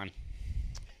was gone.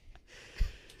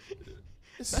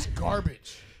 This is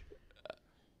garbage.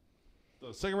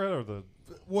 The cigarette or the...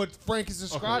 What Frank is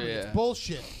describing, yeah. it's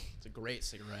bullshit. It's a great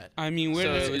cigarette. I mean,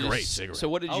 where So, did Great cigarette. So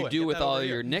what did you Oh, do get with that all over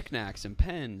your here. knickknacks and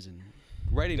pens and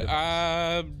writing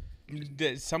devices?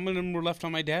 some of them were left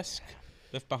on my desk,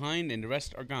 left behind, and the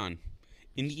rest are gone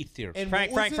in the ether. And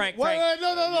Frank, what was Frank, in- Frank, wait, Frank.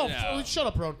 wait, no. No. Shut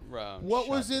up, Rone. Rone, What shut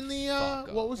was the in the? fuck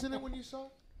What up. was in it when you saw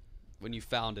it? When you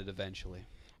found it eventually.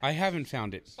 I haven't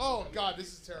found it. Oh God,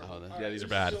 this is terrible. Oh, then- All Yeah, these are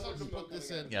bad. Something to put this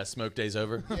in. Yeah, smoke day's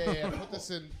over. Yeah. Put this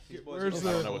in. Where's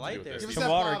I don't the... know what to do with there. this. Give us Some that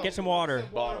water. bottle. Get some water. Give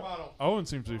us that water bottle. Owen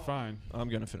seems to be fine. I'm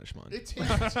gonna finish mine. It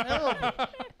tastes terrible.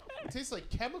 It tastes like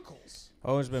chemicals.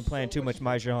 Owen's been playing too much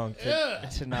mahjong Yeah.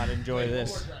 to not enjoy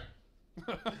this.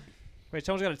 Wait,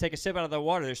 someone's got to take a sip out of the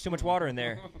water. There's too much water in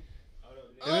there.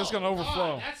 It is gonna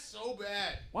overflow. God, that's so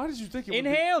bad. Why did you think it would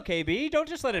Inhale, KB. Don't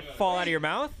just let it fall out of your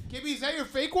mouth. KB, is that your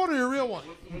fake one or your real one?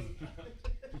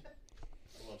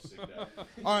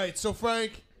 All right, so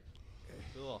Frank.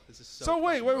 Ugh, this is so. So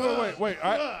wait.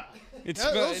 It's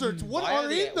Those are what Why are are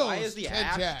the, in those? why is the Ken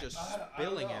ash Jack? just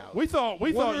spilling out? We thought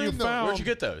What are you in those? found... Where'd you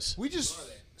get those? We just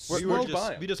We were smoked.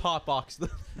 just we just hotboxed them.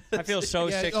 I feel so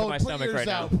sick to my put stomach yours right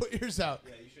out. now. Put yours out.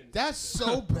 That's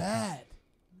so bad.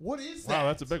 What is that? Wow,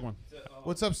 that's a big one.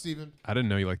 What's up, Steven? I didn't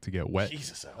know you like to get wet.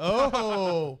 Jesus.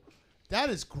 Oh, that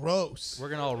is gross. We're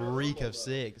gonna all reek of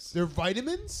cigs. They're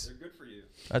vitamins?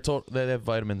 I told they have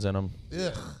vitamins in them.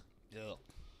 Ugh.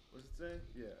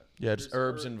 Yeah, just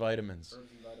herbs and vitamins.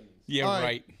 yeah, All right.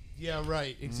 right. Yeah,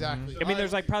 right. Exactly. I mean,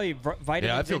 there's like probably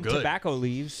vitamins feel in good. tobacco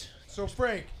leaves. So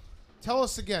Frank, tell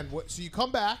us again. So you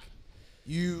come back,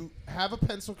 you have a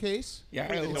pencil case.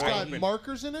 Yeah, It's I got open.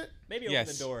 markers in it, Maybe Yes.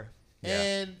 open the door.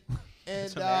 and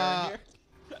Some air in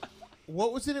here.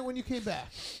 what was in it when you came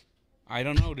back? I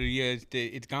don't know.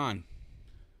 It's gone.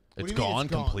 What It's do you mean gone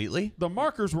it's gone? completely? The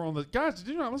markers were on the... Guys, did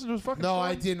you not listen to his fucking No,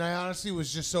 I story? didn't. I honestly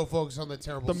was just so focused on the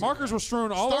terrible. The markers were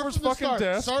strewn all Start over his from the fucking start.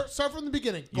 desk. Start from the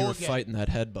beginning. You Go were again. fighting that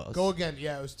head buzz. Go again.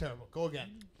 Yeah, it was terrible. Go again.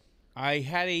 I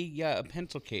had a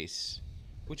pencil case,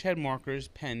 which had markers,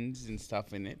 pens, and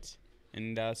stuff in it,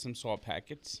 and some salt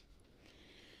packets.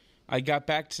 I got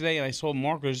back today and I saw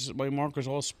my markers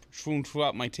all strewn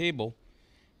throughout my table,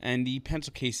 and the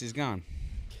pencil case is gone.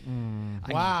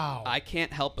 Wow. I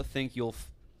can't help but think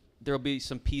there'll be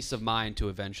some peace of mind to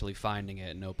eventually finding it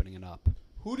and opening it up.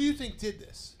 Who do you think did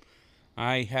this?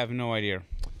 I have no idea.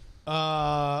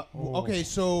 Okay,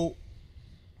 so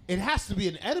it has to be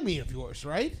an enemy of yours,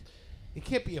 right? It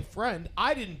can't be a friend.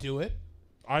 I didn't do it.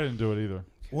 I didn't do it either.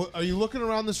 What, are you looking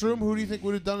around this room? Who do you think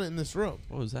would have done it in this room?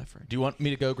 What was that, Frank? Do you want me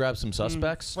to go grab some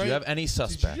suspects? Do Frank, you have any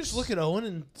suspects? Did you just look at Owen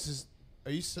and just,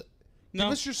 are you? Give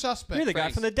us your suspect. You're the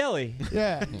guy from the deli.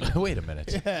 Yeah. Wait a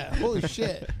minute. Yeah. Holy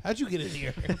shit. How'd you get in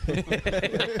here?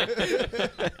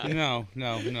 No.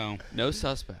 No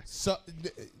suspects.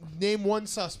 Name one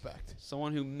suspect.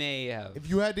 Someone who may have. If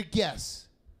you had to guess.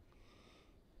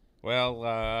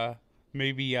 Well,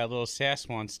 maybe Little Sass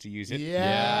wants to use it.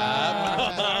 Yeah.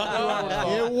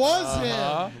 It was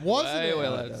him. Wasn't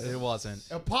it? It wasn't.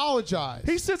 Apologize.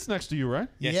 He sits next to you, right?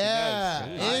 Yes, yeah.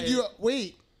 he does. And you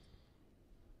wait.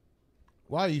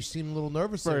 Wow, you seem a little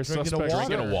nervous. Very Drinking a suspect. water.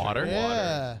 Drinking a water?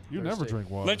 Yeah. You never drink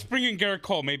water. Let's bring in Garrett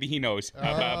Cole. Maybe he knows.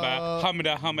 Humada.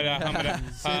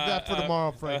 Save that for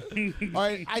tomorrow, Frank. All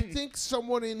right, I think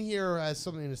someone in here has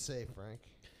something to say, Frank.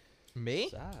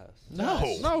 Me?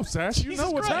 No, Sass. You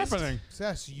know what's happening.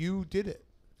 Sass, you did it.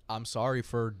 I'm sorry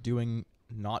for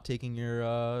not taking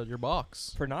your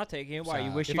box. For not taking it? Why?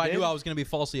 You wish if you I did? knew I was going to be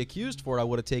falsely accused for it, I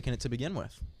would have taken it to begin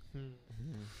with.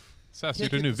 Sass, you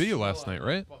did a new video last night,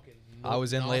 right? I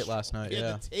was in late last night,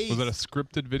 yeah. Was it a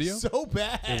scripted video? So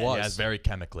bad. It was. Yeah, it's very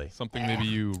chemically. Something maybe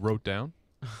you wrote down?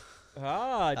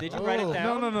 Did you write it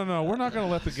down? No. We're not going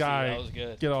to let the guy that was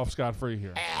good. get off scot-free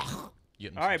here. All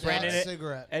right, Brandon. That's a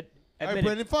cigarette. All Admit right,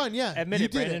 Brandon, fine, yeah. Admit you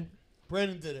it, did Brandon. it.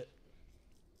 Brandon did it.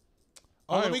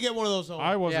 Oh, let me get one of those.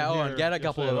 I wasn't Yeah, here. Owen, get a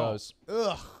couple of yesterday at all.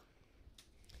 those.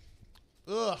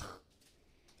 Ugh.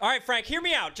 All right, Frank, hear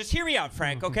me out. Just hear me out,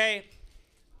 Frank, okay?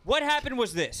 What happened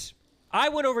was this. I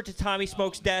went over to Tommy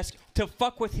Smoke's desk to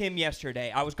fuck with him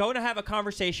yesterday. I was going to have a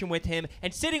conversation with him,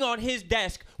 and sitting on his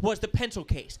desk was the pencil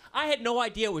case. I had no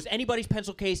idea it was anybody's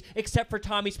pencil case except for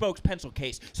Tommy Smoke's pencil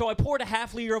case. So I poured a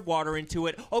half liter of water into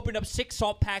it, opened up 6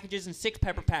 salt packages and 6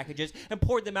 pepper packages, and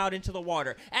poured them out into the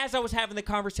water. As I was having the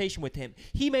conversation with him,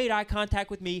 he made eye contact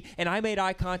with me, and I made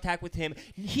eye contact with him.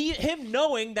 Him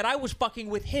knowing that I was fucking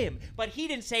with him, but he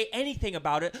didn't say anything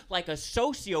about it like a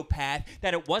sociopath,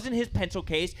 that it wasn't his pencil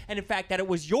case, and in fact that it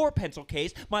was your pencil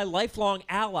case, my lifelong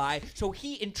ally. So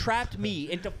he entrapped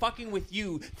me into fucking with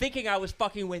you, thinking I was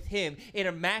fucking with him in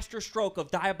a master stroke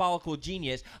of diabolical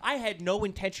genius. I had no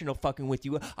intention of fucking with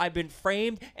you. I've been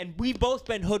framed, and we've both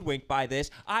been hoodwinked by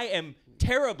this. I am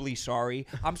terribly sorry.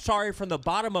 I'm sorry from the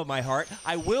bottom of my heart.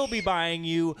 I will be buying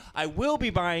you a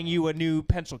new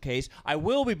pencil case. I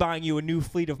will be buying you a new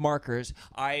fleet of markers.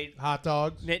 Hot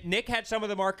dogs. Nick had some of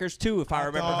the markers too, if I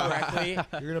remember correctly.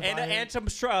 You're gonna buy and some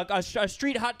a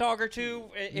street hot dog or two.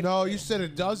 No, you said a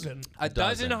dozen. A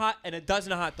dozen hot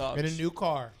dogs. And a new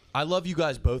car. I love you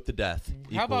guys both to death.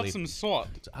 How about equally. some salt?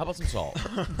 How about some salt?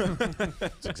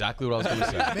 That's exactly what I was going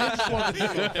to say.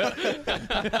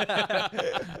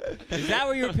 Is that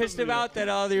what you were pissed about,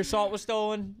 that your salt was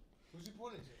stolen?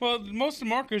 Well, most of the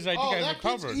markers I think I that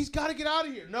kid's, recovered. he's got to get out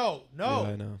of here. No. Yeah,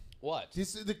 I know. What?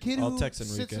 This is the kid I'll who text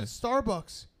sits Enrique. at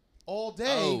Starbucks all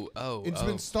day. It's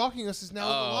been stalking us. Is now in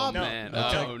the lobby. Man.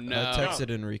 I No. texted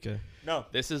Enrique. No.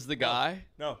 This is the guy?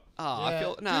 No. Oh, Yeah. I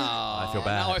feel bad.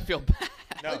 Now I feel bad.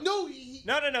 No.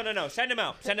 No. Send him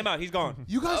out. He's gone.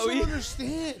 You guys don't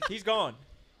understand. He's gone.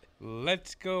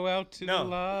 Let's go out to the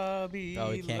lobby.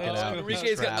 Oh, he can't get Let's out. go- Enrique's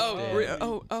got. Strapped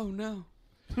in. Oh no.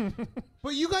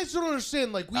 But you guys don't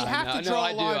understand. Like, we have to No, draw I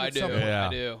a do. line I at do. some point. Yeah.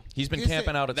 I do. He's been Is camping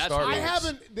it- out at That's Starbucks. I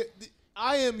haven't.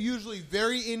 I am usually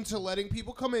very into letting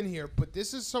people come in here, but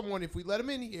this is someone. If we let him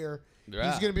in here,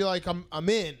 Yeah. he's gonna be like, I'm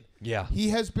in. Yeah. He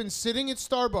has been sitting at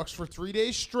Starbucks for 3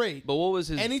 days straight. But what was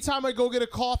his? Anytime I go get a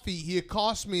coffee, he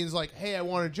accosts me and is like, "Hey, I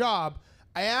want a job."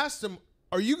 I asked him,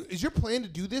 Is your plan to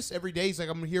do this every day?" He's like,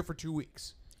 "I'm here for 2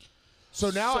 weeks." So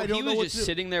now I don't he know was what just to do.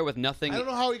 sitting there with nothing I don't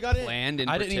know how he got in. planned in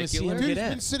I didn't even see particular. him Dude, get he's in.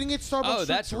 been sitting at Starbucks Oh,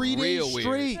 that's for 3 real days weird.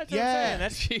 straight. That's what I'm saying.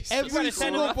 That's Jesus. You Every gotta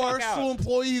send him single the fuck out. Barstool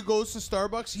employee who goes to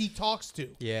Starbucks, he talks to.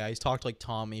 Yeah, he's talked like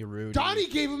Tommy, Rudy. Donnie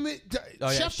gave him it. Oh,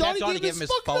 yeah. Chef Donnie gave him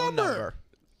his phone number.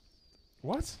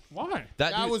 What? Why?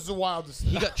 That dude- was the wildest.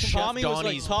 He got Chef Tommy was like-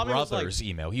 Donnie's Tommy was like- brother's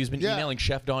email. He's been Yeah. emailing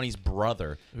Chef Donnie's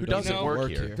brother, who doesn't know-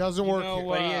 work here. Doesn't work You know, here.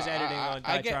 But he is editing on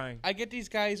I trying. get these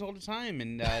guys all the time,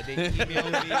 and they email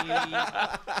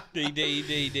me.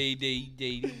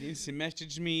 They instant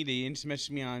message me. They instant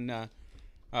message me on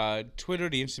Twitter.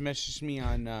 They instant message me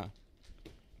on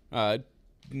Yeah,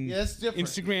 that's different.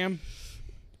 Instagram.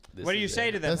 What do you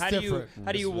say to them? That's How different.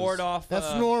 do you ward off?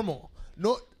 That's normal.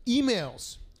 No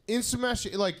emails, instant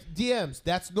message, like DMs.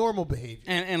 That's normal behavior.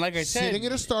 And like I said, Sitting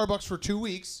at a Starbucks for 2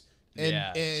 weeks and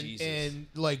Yeah, and Jesus. and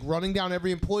like running down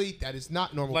every employee. That is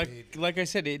not normal behavior. like I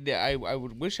said, I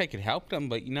would wish I could help them,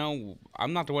 but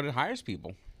I'm not the one that hires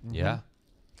people. Yeah.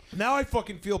 Now I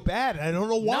fucking feel bad. And I don't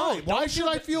know why. No, why don't should feel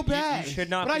I feel bad? You should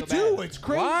not. But feel I do. bad. It's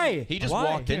crazy. Why? He just Why?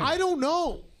 walked in. I don't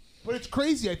know. But it's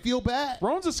crazy. I feel bad.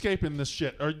 Rone's escaping this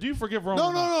shit. Or do you forgive Rone?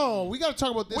 No. We got to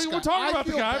talk about this guy. We're talking about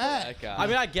the feel guy. bad. That guy. I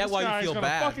mean, I get This why guy's you feel gonna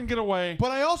bad. fucking get away.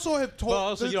 But I also have told. But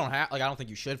also, you don't have. Like, I don't think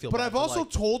you should feel But bad. I've also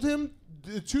like, told him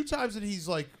the 2 times that he's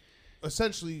like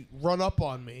essentially run up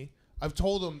on me. I've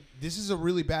told him this is a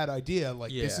really bad idea.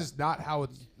 Like this is not how it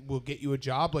will get you a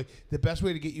job. Like the best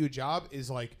way to get you a job is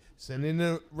like send in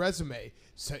a resume.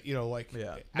 Like Make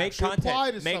actually content.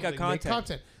 apply to Make a something. content. Make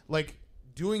content. Like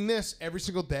doing this every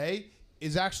single day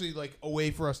is actually like a way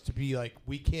for us to be like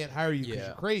we can't hire you because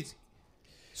you're crazy.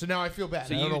 So now I feel bad.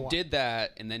 So I don't know you why. did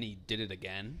that, and then he did it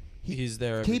again. He's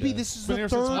there. every KB, day. this is Been the here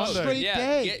since 3rd Monday. straight Yeah,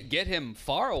 day. get him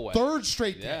far away. 3rd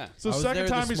straight day. Yeah. So I was second there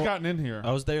time this he's mor- gotten in here.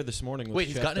 I was there this morning. With Wait,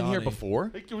 he's Chef gotten in here Donnie.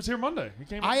 before? It was here Monday. He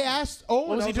came. I asked Owen,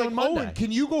 What was I he was doing like, Monday? Owen,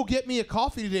 can you go get me a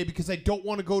coffee today because I don't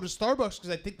want to go to Starbucks because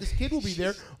I think this kid will be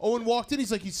there. Owen walked in.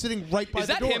 He's like, he's sitting right by Is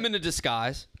the that door. him in a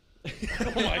disguise?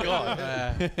 Oh my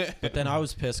god. But then I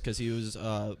was pissed because he was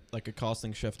like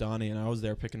accosting Chef Donnie, and I was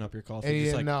there picking up your coffee, And he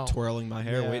just didn't like know. twirling my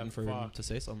hair, Yeah, waiting for him fuck. to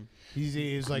say something.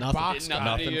 He's like, Nothing. box guy.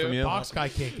 Nothing from you. Box guy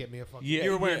can't get me a fucking. You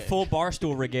were wearing full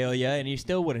Barstool regalia, and you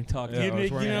still wouldn't talk. Yeah, I was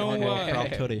you wearing know, a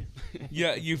cropped hoodie.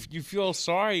 Yeah, you feel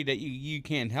sorry that you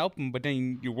can't help him, but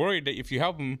then you're worried that if you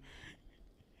help him,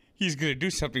 he's gonna do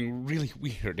something really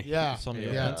weird. Yeah. Some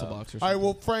yeah. pencil box or All right, something.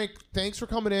 well, Frank, thanks for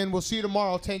coming in. We'll see you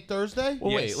tomorrow. Tank Thursday.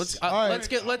 Well, Yes. wait. All right.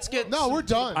 Let's get. No, we're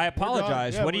done. I We're done.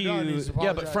 apologize. Yeah, What we're do done. you- He's Yeah, but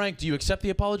apologized. Frank, do you accept the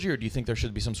apology, or do you think there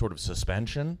should be some sort of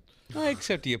suspension? I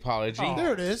accept the apology.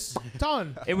 There it is.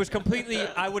 Done. It was completely.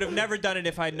 I would have never done it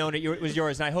if I'd known it was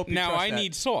yours, and I hope you Now trust I that.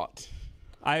 need salt.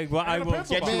 I will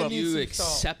pencil get box. you Man a. needs You some salt.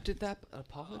 accepted that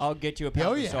apology? I'll get you a pound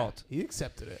Oh of yeah. salt. He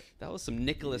accepted it. That was some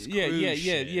Nicholas Yeah, Cruz yeah,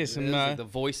 shit. yeah, some, It was like the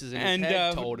voices in his and,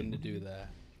 head told him to do that.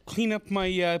 Clean up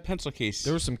my pencil case.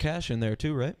 There was some cash in there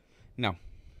too, right? No.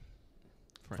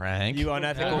 Frank, You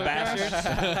unethical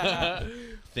bastard.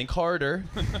 think harder.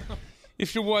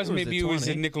 If there was, What was maybe it, it was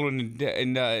a 20? nickel and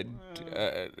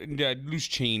loose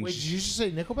change. Wait, did you just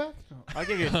say Nickelback? I'll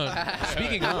give you.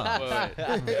 Speaking of,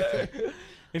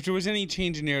 If there was any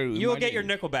change in there, You will get your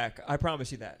nickel back. I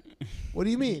promise you that. What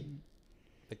do you mean?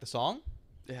 like the song.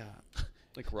 Yeah.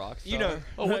 Like rock You know.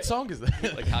 oh, what song is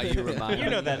that? Like how you remind You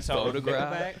me know of that song.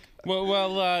 Photograph. Nickelback.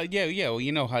 Well, yeah. Well,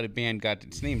 you know how the band got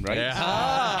its name, right?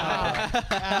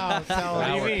 Ow, tell What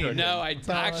do you us. mean? No, I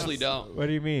actually don't. What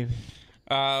do you mean?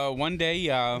 One day,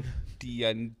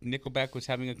 the Nickelback was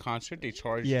having a concert. They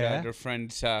charged Yeah. their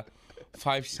friends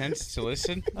 5 cents to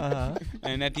listen, Uh-huh.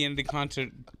 and at the end of the concert,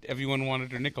 everyone wanted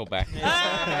their nickel back.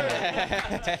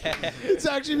 It's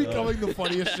actually becoming the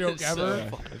funniest joke ever.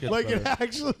 Like it better.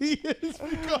 actually is.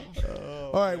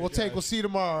 All right, we'll take. We'll see you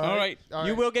tomorrow. All right.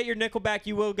 You will get your nickel back.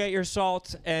 You will get your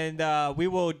salt, and we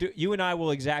will do. You and I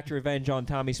will exact revenge on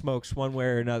Tommy Smokes one way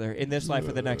or another in this life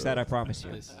or the next. That I promise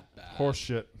you. Horse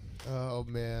shit. Oh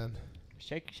man,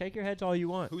 Shake your heads all you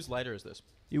want. Whose lighter is this?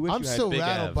 You wish I'm you had still big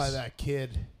rattled abs. by that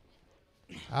kid.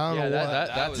 I don't Yeah, know what.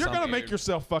 that was You're gonna something. make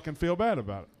yourself fucking feel bad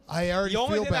about it. I already The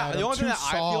only feel thing bad. that, the I'm only thing too that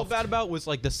I feel soft. bad about was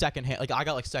like the secondhand. Like I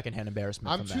got like secondhand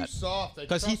embarrassment I'm from too that soft.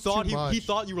 because he thought he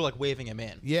thought you were like waving him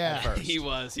in. Yeah. at first. He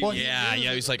was. Well, he Yeah, is.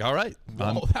 yeah. He's like, all right,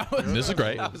 Whoa, that was, this is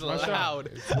great. That was loud.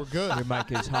 We're good. Your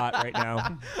mic is hot right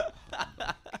now.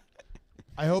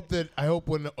 I hope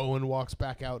when Owen walks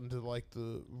back out into like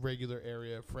the regular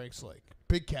area, Frank's like,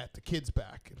 "Big cat, the kid's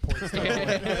back." And points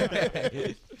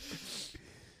down.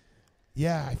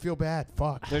 Yeah, I feel bad.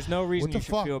 Fuck. There's no reason What the you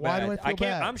should fuck? feel Why bad. do I feel can't.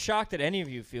 bad? I'm shocked that any of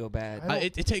you feel bad.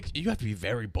 It takes. You have to be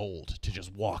very bold to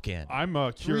just walk in. I'm 3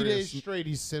 days curious. straight,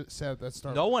 he said at that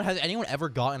start. No one has anyone ever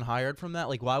gotten hired from that.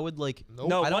 Like, why would like? Nope.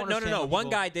 No, I don't no. understand why One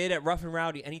people- guy did at Rough and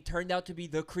Rowdy, and he turned out to be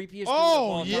the creepiest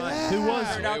Oh, dude of all time. yeah. Who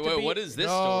was? Wait, what is this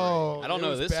No, story? I don't it know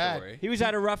was this bad. story. He was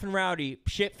at a Rough and Rowdy,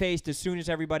 shit-faced as soon as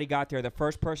everybody got there. The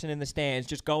first person in the stands,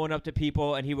 just going up to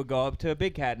people, and he would go up to a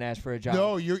big cat and ask for a job.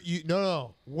 No,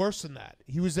 no. Worse than that.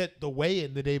 He was at the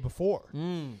weigh-in the day before.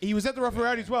 He was at the Rough and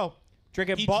Rowdy as well.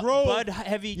 Drinking He Bud drove-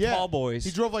 Heavy Yeah. Tall Boys.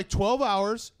 He drove like 12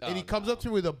 hours, and he Oh, comes up to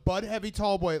me with a Bud Heavy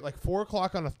Tall Boy at like 4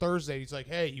 o'clock on a Thursday. He's like,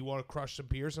 "Hey, you want to crush some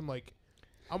beers?" I'm like,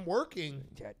 "I'm working,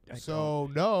 Yeah, I so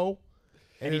no."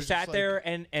 And it he was sat just like- there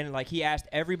and like he asked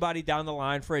everybody down the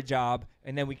line for a job,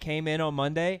 and then we came in on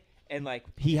Monday and like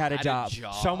he had a job.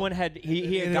 Someone had he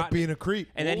He had ended up gotten, being a creep.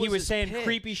 and then What he was was his saying pitch?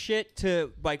 creepy shit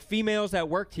to like females that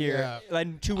worked here. Yeah.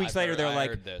 And 2 weeks I've later heard- they're I like,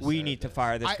 heard this, we I need heard to this.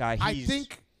 fire this guy. I He's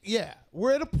think, yeah,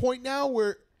 we're at a point now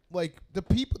where like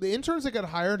the interns that got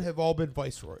hired have all been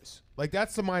viceroys. Like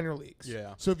that's the minor leagues.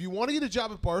 Yeah. So if you want to get a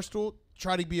job at Barstool,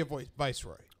 try to be a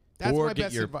viceroy. That's or my get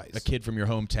best your advice. a kid from your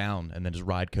hometown and then just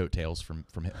ride coattails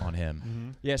on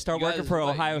him. Yeah, start You working guys- for what,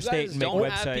 Ohio you State guys and make don't websites.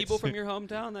 have people from your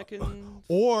hometown that can.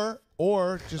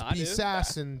 Or just I be do.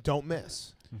 sass and don't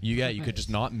miss You could just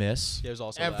not miss, There's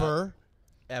also ever.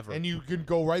 Ever. And you can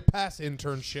go right past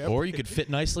internship. or you could fit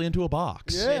nicely into a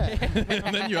box. Yeah.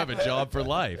 And then you have a job for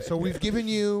life. So we've given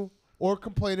you, or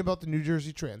complain about the New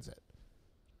Jersey Transit.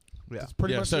 Yeah. That's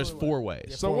pretty much so the there's only 4 way.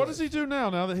 ways. So what does he do now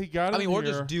that he got I in mean, or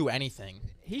here? just do anything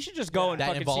He should just go and that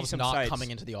fucking see involves some not sites.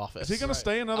 coming into the office. Is he going to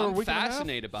stay another I'm week and a half?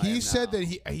 fascinated by He him said now. that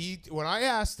he when I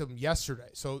asked him yesterday,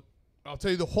 so I'll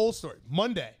tell you the whole story.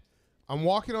 Monday, I'm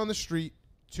walking on the street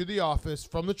to the office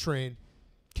from the train.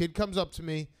 Kid comes up to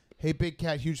me, hey, Big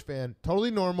Cat, huge fan.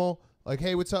 Totally normal. Like,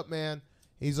 hey, what's up, man?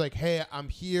 He's like, hey, I'm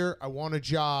here. I want a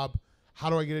job. How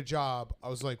do I get a job? I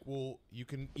was like, well, you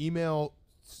can email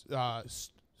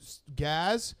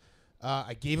Gaz.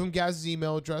 I gave him Gaz's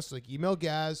email address. Like, email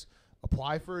Gaz,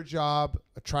 apply for a job,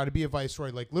 try to be a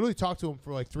viceroy. Like, literally talk to him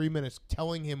for like 3 minutes,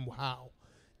 telling him how.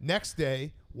 Next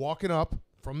day, walking up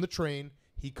from the train,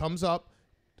 he comes up.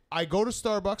 I go to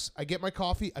Starbucks. I get my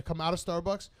coffee. I come out of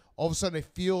Starbucks. All of a sudden, I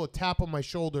feel a tap on my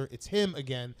shoulder. It's him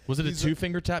again. Was it a He's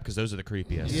 2-finger tap? Because those are the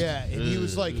creepiest. yeah, and he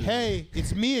was like, hey,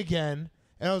 it's me again.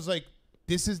 And I was like,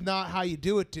 this is not how you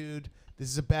do it, dude. This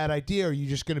is a bad idea. Are you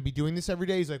just going to be doing this every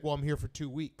day? He's like, well, I'm here for 2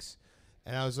 weeks.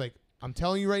 And I was like, I'm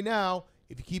telling you right now,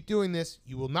 if you keep doing this,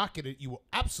 you will not get it. You will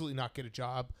absolutely not get a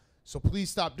job. So please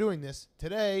stop doing this.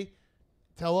 Today,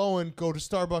 tell Owen, go to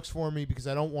Starbucks for me because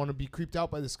I don't want to be creeped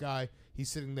out by this guy. He's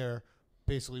sitting there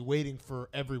basically waiting for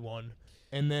everyone.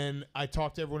 And then I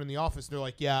talked to everyone in the office. They're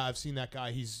like, yeah, I've seen that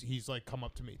guy. He's like come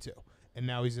up to me too. And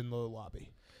now he's in the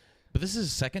lobby. But this is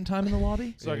his second time in the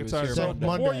lobby? Second was time. here So Monday.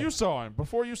 before Monday.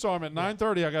 you saw him at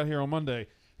 9:30, I got here on Monday.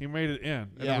 He made it in, and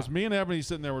Yeah. it was me and Ebony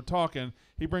sitting there. We're talking.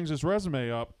 He brings his resume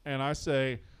up, and I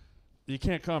say, "You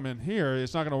can't come in here.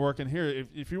 It's not going to work in here.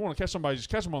 If you want to catch somebody, just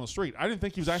catch him on the street." I didn't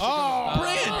think he was actually.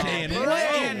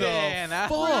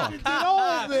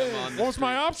 What was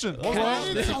my option? What was my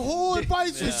option? The whole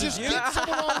advice is just get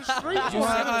someone on the street.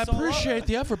 I appreciate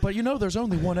the effort, but there's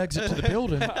only one exit to the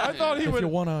building. I thought he if would. you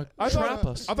want to trap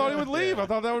us. I thought he would leave. I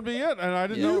thought that would be it, and I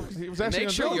didn't know he was actually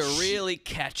Make gonna sure do you it. really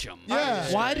catch him.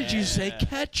 Yeah. Why did you say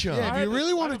catch him? Yeah, if you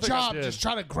really want I a don't think I job, did. just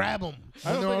try to grab them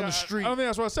I when don't they're think on the street. I don't think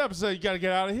that's what I said. I said you got to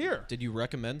get out of here. Did you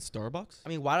recommend Starbucks? I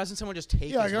mean, why doesn't someone just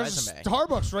take Yeah, I his got resume?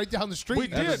 Starbucks right down the street. We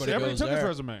did. Everybody Everybody goes took his there.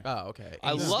 resume. Oh, okay.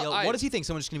 I And love- what does he think?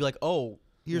 Someone's just gonna be like, "Oh,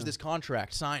 here's this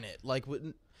contract. Sign it." Like, what?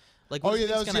 Like, what Oh do you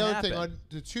yeah, that was think's the gonna other thing. happen? On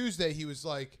the Tuesday, he was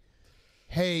like,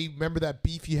 "Hey, remember that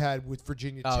beef you had with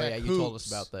Virginia Tech?" Oh yeah, you told us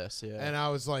hoops?" about this. Yeah. And I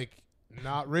was like,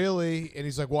 "Not really." And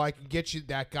he's like, "Well, I can get you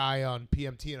that guy on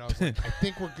PMT." And I was like, "I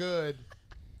think we're good."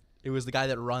 It was the guy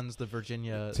that runs the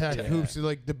Virginia Tech hoops.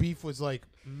 Like the beef was like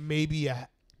maybe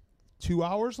 2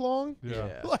 hours long.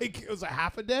 Yeah. Like it was a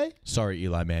half a day. Sorry,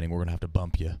 Eli Manning, we're going to have to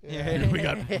bump you. Yeah. We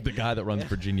got the guy that runs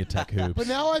Virginia Tech hoops. But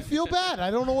now I feel bad.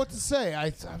 I don't know what to say.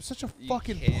 I'm such a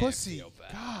fucking can't pussy. feel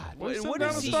bad. God. Well, And sit what down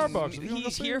is at he? Starbucks. If you wanna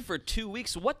He's see here him. for 2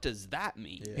 weeks. What does that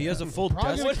mean? He has a full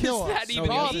Probably desk. gonna What kill does that us. even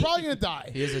Probably, mean? probably gonna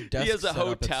die. He has a desk has a set up at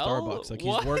hotel? Starbucks. Like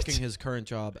What? he's working his current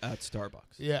job at Starbucks.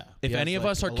 Yeah. If He has, any of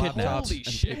like, us are a laptop kidnapped, Holy and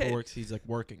shit. paperwork, he's like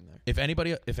working there. if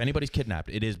anybody's kidnapped,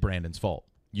 it is Brandon's fault.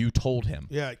 You told him.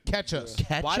 Yeah. Catch us.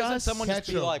 Catch Why doesn't us? someone just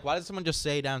be Catch 'em. like? Why does someone just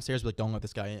say downstairs, like, "Don't let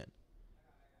this guy in"?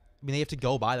 I mean, they have to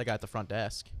go by the guy at the front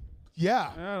desk.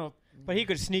 Yeah. I don't. But he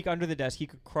could sneak under the desk. He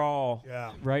could crawl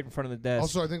Yeah. right in front of the desk,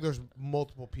 Also, I think there's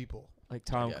multiple people. like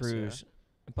Tom guess, Cruise.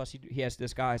 And plus, he has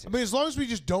disguise. I mean, as long as we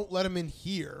just don't let him in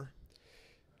here.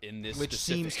 In this Which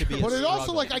specific- seems to be a But it also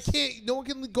struggle. like I can't. No one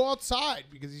can go outside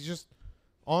because he's just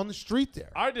on the street there.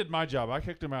 I did my job. I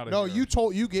kicked him out of No, here.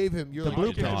 you gave him your I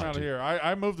kicked him dog. out of here.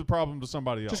 I moved the problem to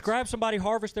somebody else. Just grab somebody,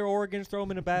 harvest their organs, throw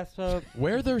them in a bathtub.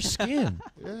 Wear their skin.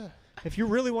 Yeah. If you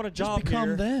really want a Just job become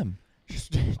here, them.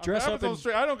 just dress I'm up on the and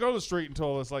street. I don't go to the street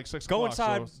until it's like 6 go o'clock.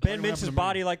 inside so Ben Mintz's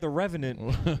body like the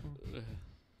Revenant.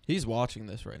 He's watching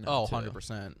this right now. Oh, too.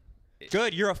 100%.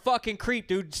 Good, you're a fucking creep,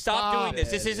 dude. Stop doing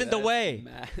this. This isn't the way.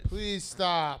 Please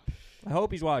stop. I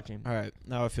hope he's watching. All right,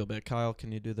 now I feel bad. Kyle,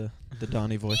 can you do the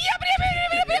Donnie voice?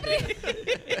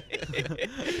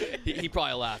 he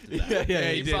probably laughed at that.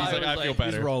 Yeah, he did. He's probably like, was I feel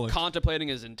better. He's rolling. Contemplating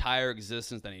his entire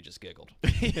existence, then he just giggled.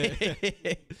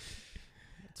 That's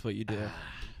what you do.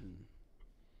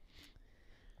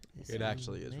 It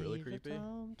actually is really creepy.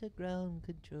 To ground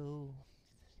control.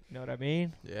 You know what I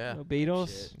mean? Yeah. No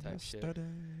Beatles Shit, type shit.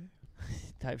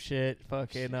 type shit.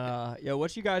 Fucking yo,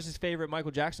 what's you guys' favorite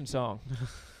Michael Jackson song?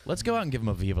 Let's go out and give him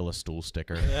a Viva La Stool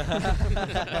sticker.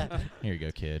 Here you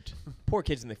go, kid. Poor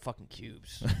kids in the fucking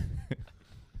cubes.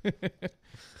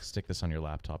 Stick this on your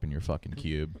laptop in your fucking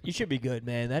cube. You should be good,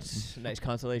 man. That's a nice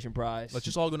consolation prize. Let's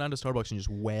just all go down to Starbucks and just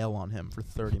wail on him for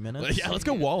 30 minutes. Yeah, let's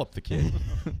go wallop the kid.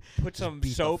 Put some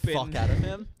Beat soap the in. fuck out of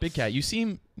him. Big Cat, you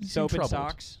seem Soap and troubled.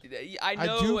 socks. I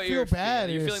know do what feel you're bad.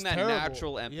 feeling. You're It's feeling that terrible.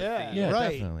 natural empathy. Yeah,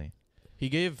 Right. definitely. He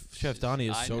gave Chef Donnie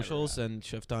his I never socials, have. and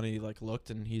Chef Donnie like looked,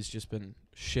 and he's just been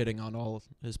shitting on all of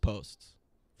his posts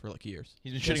for like years.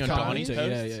 He's been Just shitting on Donnie's Donnie's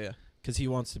Yeah, posts? yeah. Because he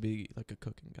wants to be like a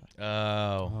cooking guy.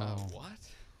 Oh. What?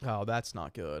 Oh, that's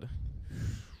not good.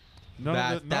 None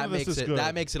of this makes is it good.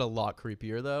 that makes it a lot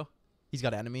creepier though. He's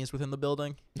got enemies within the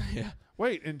building. Yeah.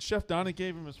 Wait, and Chef Donnie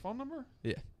gave him his phone number?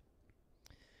 Yeah.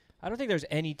 I don't think there's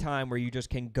any time where you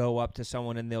just can go up to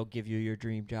someone and they'll give you your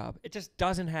dream job. It just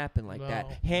doesn't happen like that.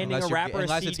 No. Handing Unless a you're- rapper a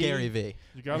unless CD. it's Gary V.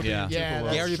 You gotta Yeah. be Yeah, super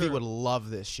that's Gary V true. would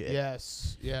love this shit.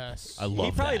 Yes. I love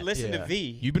He probably that. listened Yeah. to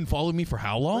V. You've been following me for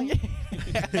how long?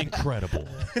 Incredible.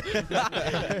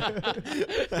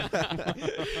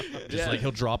 Just like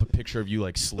he'll drop a picture of you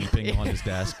like sleeping on his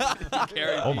desk.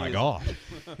 Oh my god.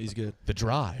 He's good. The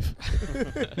drive.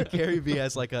 Gary V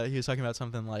has like he was talking about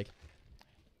something like,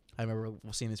 I remember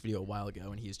seeing this video a while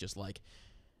ago, and he's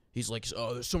like,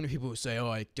 oh, there's so many people who say, oh,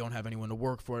 I don't have anyone to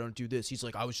work for, I don't do this. He's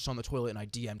like, I was just on the toilet and I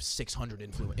DM'd 600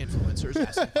 influencers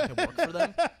asking if I could work for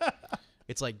them.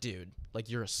 It's like, dude, like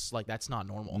that's not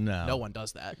normal. No. one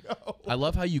does that. I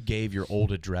love how you gave your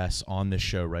old address on this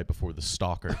show right before the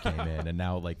stalker came in, and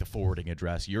now like the forwarding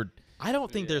address. I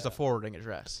don't think there's a forwarding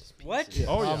address. What?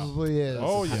 Oh, yeah. Probably is.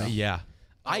 Oh, yeah. Yeah.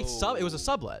 It was a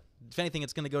sublet. If anything,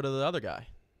 it's gonna go to the other guy.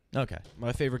 Okay.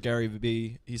 My favorite Gary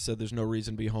V. He said, "There's no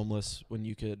reason to be homeless when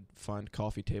you could find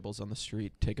coffee tables on the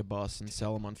street, take a bus, and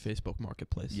sell them on Facebook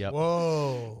Marketplace." Yep.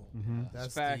 Whoa. Mm-hmm.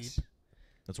 That's Facts. deep.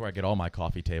 That's where I get all my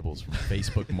coffee tables from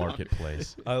Facebook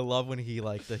Marketplace. I love when he'll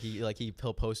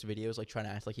post videos like trying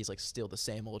to act like he's like still the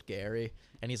same old Gary,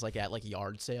 and he's like at like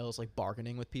yard sales like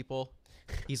bargaining with people.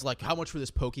 He's like, how much for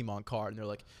this Pokemon card? And they're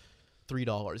like,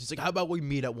 $3. He's like, how about we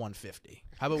meet at $150?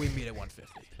 How about we meet at $150?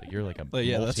 Like, you're like a But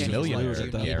yeah, that's multi-millionaire,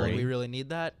 just Do you need Gary. one? We really need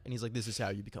that? And he's like, this is how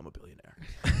you become a billionaire.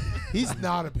 He's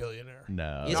not a billionaire.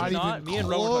 No. Is Not he not? even Me and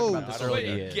Ron were talking about this close.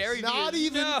 earlier. Wait, Gary Not Vee-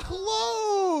 even no.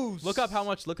 close. Look up how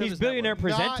much. Look up He's his billionaire net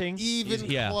worth. presenting. Not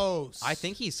even Yeah. close. I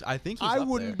think he's. I I up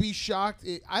wouldn't there. be shocked.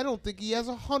 I don't think he has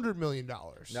 $100 million.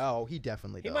 No, he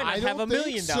definitely He does. might not I have don't $1 think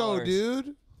million. so, dude.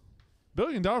 $1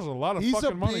 billion is a lot of He's a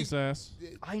fucking money, big- Sass.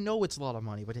 I know it's a lot of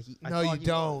money, but No, you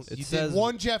don't. It You says did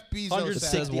one Jeff Bezos.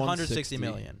 160, 160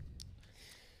 million.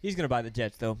 He's gonna buy the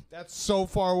Jets though. That's so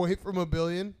far away from $1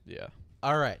 billion. Yeah.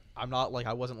 All right, I'm not like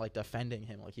I wasn't like defending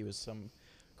him like he was some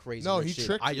crazy. No, rich he dude.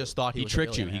 tricked I you. just thought he He was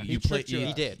tricked a you. billionaire. He tricked you.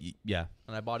 He did, Yeah.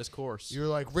 and I bought his course. You're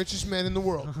like richest man in the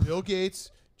world: Bill Gates,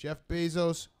 Jeff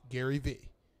Bezos, Gary V.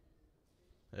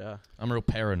 Yeah, I'm real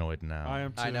paranoid now. I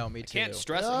am too. I know. Me too. Can't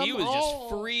stress it. He was just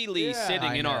freely yeah. sitting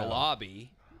I in our know.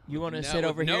 lobby. You want to No- sit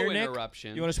over with no here, Nick?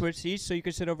 interruption. You want to switch seats so you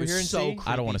can sit over It was here and so see? creepy.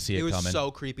 I don't wanna see it was coming. so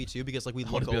creepy too because like we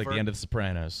I want look to be over. like the end of The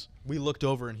Sopranos. We looked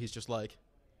over and he's just like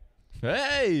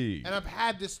Hey. And I've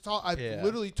had this talk. I've Yeah.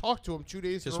 literally talked to him 2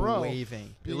 days just in a row. waving.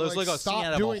 It being looks like, like a scene "Stop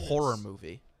out of a doing horror this."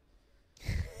 movie.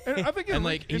 And I think And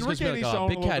like he's just Enrique like, needs to own a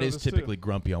Big little Cat bit is of this, too." typically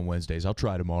grumpy on Wednesdays. I'll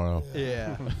try tomorrow.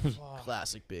 Yeah,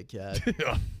 classic Big Cat.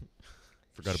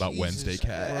 Forgot about Wednesday, Jesus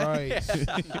Cat.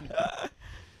 Christ.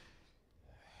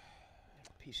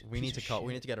 We need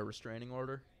to get a restraining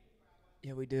order.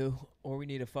 Yeah, we do. Or we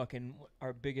need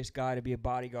our biggest guy to be a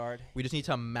bodyguard. We just need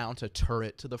to mount a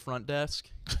turret to the front desk.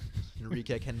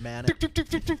 Enrique can man it.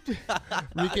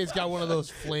 Enrique's got one of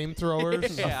those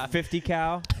flamethrowers. Yeah. 50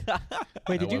 cal. Wait,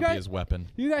 That did you won't be guys? his weapon.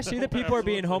 You guys see that people are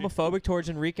being Absolutely. homophobic towards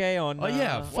Enrique on? Oh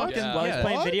yeah, fucking fucking while he's yeah.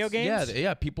 playing What? video games.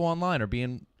 Yeah, people online are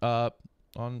being on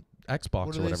Xbox What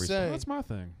or do they whatever. say? That's my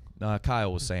thing.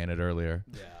 Kyle was saying it earlier.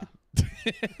 Yeah.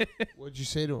 What'd you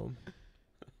say to him?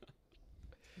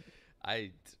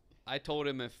 I told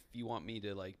him if you want me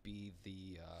to like be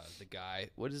the guy.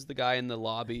 What is the guy in the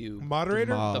lobby who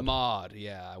Moderator? the mod?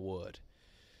 Yeah, I would.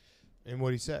 And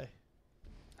what'd he say?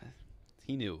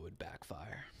 He knew it would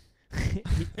backfire.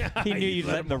 He knew you'd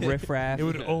let him the riffraff. It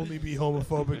would only be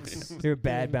homophobic. You're a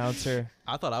bad bouncer.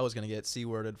 I thought I was gonna get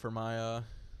C-worded for my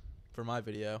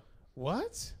video.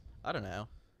 What? I don't know.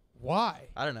 Why?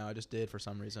 I don't know. I just did for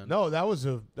some reason. No, that was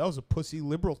a pussy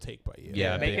liberal take by you.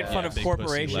 Yeah, Making big- fun yeah, of big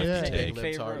corporations. pussy left Yeah. take. in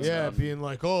favor of- Yeah, being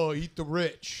like, oh, eat the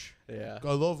rich. Yeah.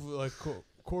 I love like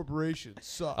corporations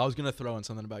suck. I was gonna throw in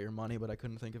something about your money, but I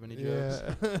couldn't think of any jokes.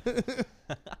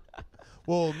 Yeah.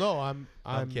 Well, no, I'm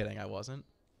I'm kidding. I wasn't.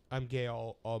 I'm gay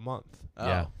all month. Oh,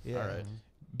 Yeah. Yeah. All right.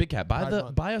 Big Cat,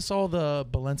 buy us all the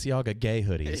Balenciaga gay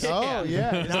hoodies. Oh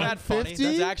yeah, Isn't that funny? That's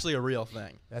 $950? actually a real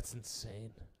thing. That's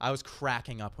insane. I was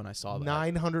cracking up when I saw that.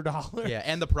 $900. Yeah,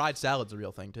 and the pride salad's a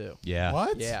real thing too. Yeah.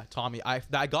 What? Yeah, Tommy. I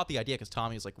got the idea because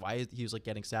Tommy was like, he was like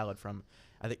getting salad from,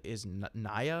 I think is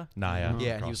Naya. Naya.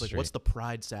 Yeah, and he was like, "What's the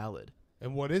pride salad?"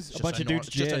 And what is it? Just bunch of dudes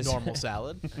just a jizz. normal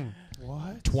salad.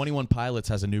 What? 21 Pilots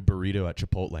has a new burrito at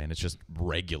Chipotle, and it's just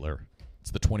regular.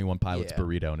 It's the 21 Pilots Yeah.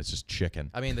 burrito, and it's just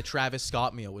chicken. I mean, the Travis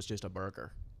Scott meal was just a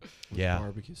burger. Yeah.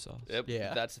 Barbecue sauce.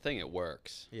 Yeah. That's the thing. It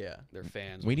works. Yeah, They're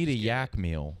fans. We need a Just get yak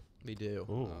meal. we do.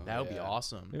 Ooh. That would be yeah.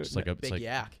 awesome. It's like a big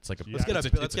yak. It's like a. Let's get it's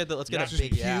a let's get yak a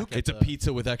big puke. yak. It's a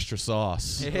pizza with extra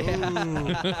sauce.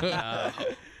 Yeah.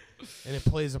 And it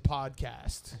plays a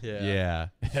podcast. Yeah.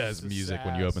 It has It's a music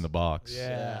when you sass. open the box.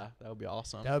 Yeah. That would be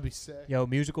awesome. That would be sick. Yo,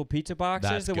 musical pizza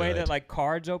boxes, That's the way good. that like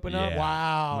cards open up. Yeah.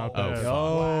 Wow. Not bad.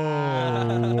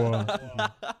 Oh.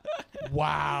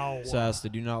 Wow. Sass,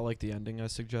 did you not like the ending I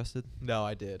suggested? No,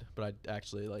 I did, but I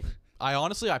actually like. I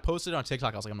posted it on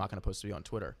TikTok. I was like, I'm not gonna post a video on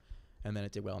Twitter, and then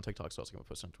it did well on TikTok, so I was gonna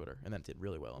post it on Twitter, and then it did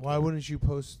really well. On Why wouldn't you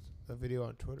post a video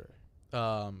on Twitter?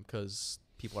 Because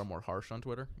people are more harsh on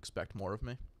Twitter. Expect more of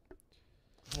me.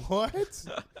 What? Because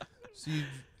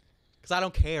I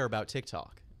don't care about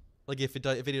TikTok. Like if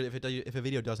a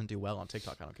video doesn't do well on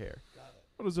TikTok, I don't care.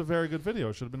 It was a very good video.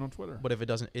 It should have been on Twitter. But if it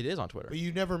doesn't, it is on Twitter. But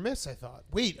you never miss, I thought.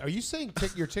 Wait, are you saying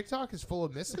your TikTok is full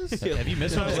of misses? Have you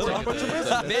missed on TikTok?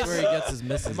 That's where he gets his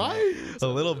misses. Am I A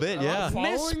little bit, yeah.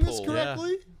 following this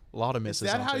correctly? A lot of Is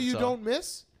misses. that on how you TikTok. don't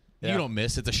miss? Yeah. You don't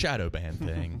miss. It's a shadow ban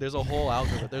thing. There's a whole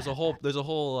algorithm. There's a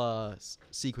whole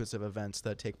sequence of events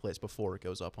that take place before it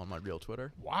goes up on my real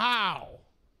Twitter. Wow.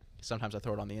 Sometimes I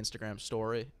throw it on the Instagram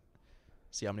story,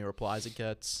 see how many replies it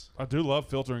gets. I do love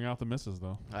filtering out the misses,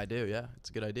 though. I do, yeah. It's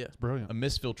a good idea. It's brilliant. A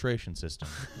misfiltration system.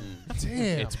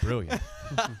 Damn. It's brilliant.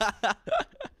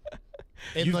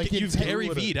 And You've, like in you've 10 Gary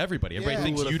V'd everybody. Everybody Yeah.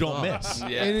 thinks Who you would've don't thought? miss.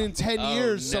 Yeah. And in 10 Oh,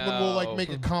 years, someone will like no. make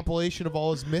a compilation of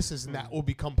all his misses, and that will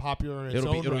become popular in its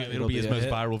It'll own be right. it'll be his be a most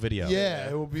hit. viral video. Yeah,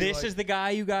 it will be. This like, is the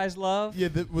guy you guys love. yeah,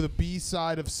 with a B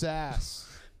side of Sass,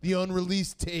 the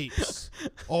unreleased tapes,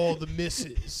 all the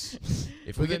misses.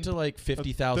 If But we get then- to like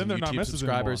 50,000 then they're not YouTube misses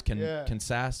subscribers, anymore. can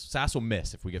Sass will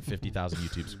miss if we get 50,000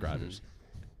 YouTube subscribers.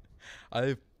 I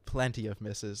have plenty of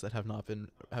misses that have not been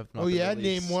Oh yeah,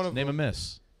 released. name one of Name a them.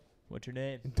 miss. What's your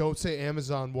name? And don't say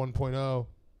Amazon 1.0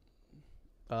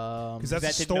 because that's a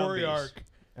That's in story numbers. arc,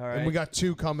 All right. and we got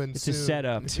 2 coming It's soon. a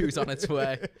setup. Two's on its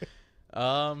way.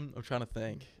 I'm trying to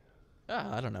think.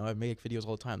 I don't know. I make videos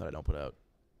all the time that I don't put out,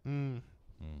 Mm.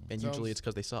 and Sounds- usually it's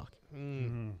because they suck.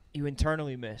 Mm. You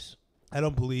internally miss. I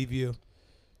don't believe you.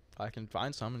 I can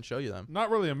find some and show you them. Not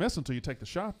really a miss until you take the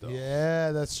shot, though.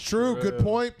 Yeah, that's true. Good True.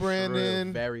 point, True.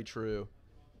 Brandon. Very true.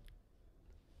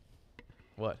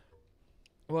 What?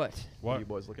 What? What are you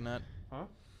boys looking at? Huh?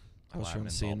 I was trying to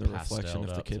Platinum's see all in the reflection pasteled if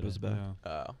the up kid was today. back.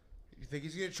 Yeah. Oh. You think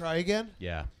he's gonna try again?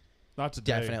 Yeah. Not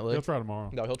today. Definitely. He'll try tomorrow.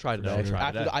 No, he'll try today. he'll try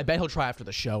After today. I bet he'll try after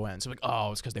the show ends. Like,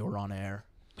 oh, it's because they were on air.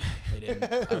 They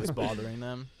didn't. I was bothering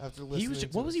them. After He listening was. to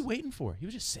What was he us. waiting for? He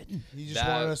was just sitting. He just That-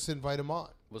 wanted us to invite him on.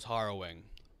 Was harrowing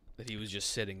that he was just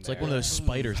sitting It's there. like one of those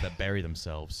spiders that bury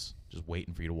themselves, just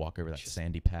waiting for you to walk over that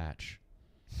sandy patch.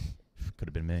 Could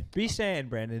have been me. Be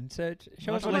sand, Brandon. So,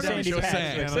 show us I'm what not gonna sandy be patch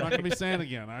sand. looks I'm not like. gonna be sand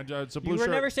again. It's a blue You were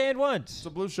shirt. never sand once. It's a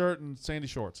blue shirt and sandy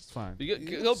shorts. It's fine.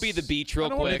 Go be the beach real I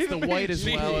don't wanna quick. be the white as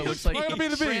well. It looks like I'm gonna be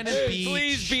the beach. Brandon Beach.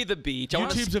 Please be the beach. I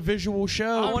want YouTube's a visual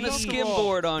show. I want to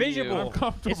skimboard on Visual. I'm you.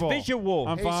 comfortable. It's visual.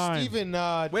 I'm Hey, fine. Steven.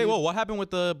 Wait, whoa! What happened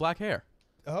with the black hair?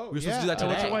 Oh, We were supposed yeah. to do that So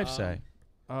what's today. your wife say?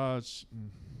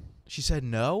 She said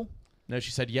no. No,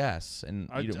 she said yes, and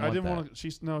I you didn't didn't want want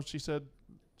to. She said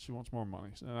she wants more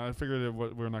money, and I figured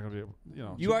we're not gonna be able. You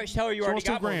know. You already tell her you she already wants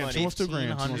got more $2,000. money. She wants $2,000. She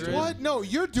wants 1,500. What? No,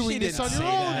 you're doing this on your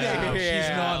own now. She's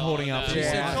not holding out for She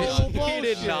said that. No He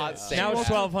did bullshit. not say Now it's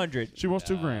that. 1,200. She wants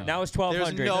 $2,000. Now it's There's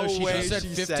 1,200. no she way She said. said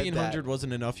she said 1,500 that.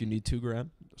 wasn't enough. You need $2,000.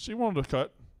 She wanted a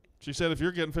cut. She said, "If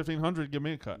you're getting 1,500, give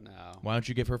me a cut." No. Why don't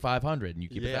you give her 500 and you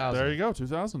keep Yeah. 1,000? There you go,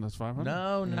 2,000. That's 500.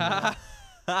 No.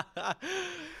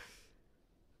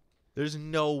 There's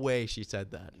no way she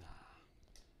said that.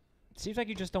 Seems like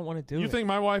you just don't want to do You it. think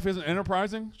my wife isn't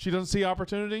enterprising? She doesn't see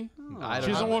opportunity. I She don't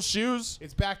doesn't know. want shoes.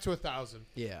 It's back to 1,000.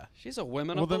 Yeah. She's a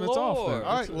woman Well, of the then it's off Lord. then.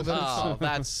 All right. Well, then Oh,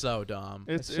 that's so dumb.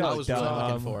 It's so I was really dumb.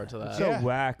 looking forward to that. So Yeah.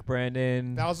 whack,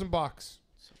 Brandon. $1,000.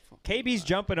 KB's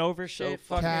jumping over So shit.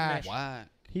 Fucking Cash. Whack.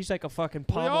 He's like a fucking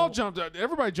we all pummel. jumped.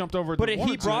 Everybody jumped over. But at the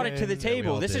he brought it to the Yeah, we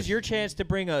table. all This did. is your chance to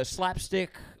bring a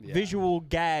slapstick Yeah. visual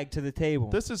gag to the table.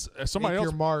 This is somebody Make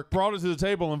else your mark. brought it to the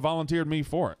table and volunteered me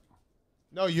for it.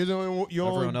 No, you're the only. You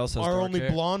Everyone only, else has our dark only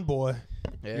hair. blonde boy.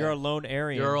 Yeah. You're a lone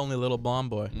Aryan. You're only little blonde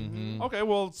boy. Mm-hmm. Okay,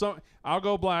 well, so I'll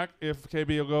go black if KB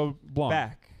will go blonde.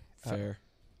 back. Fair.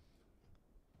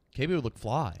 KB would look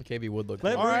fly. KB would look.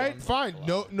 Let good. All right, fine.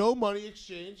 No money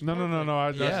exchange. No. I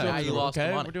Yeah, now you lost the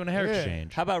okay. money. We're doing a hair Yeah.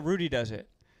 exchange. How about Rudy does it?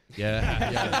 Yeah.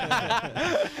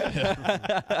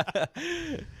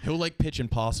 He'll like pitch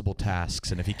impossible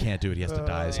tasks, and if he can't do it, he has to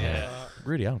dye his hair.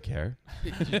 Rudy, I don't care.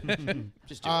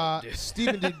 Just do it.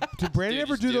 Steven, did Brandon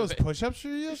ever just do do those it. push-ups for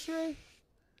you yesterday?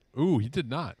 Ooh, he did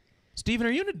not. Steven,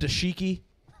 are you in a dashiki?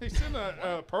 He's in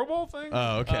a Pro Bowl thing.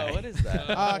 Oh, okay. what is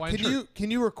that?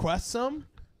 Can you request some?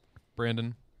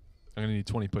 Brandon, I'm gonna need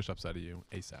 20 push-ups out of you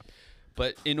ASAP.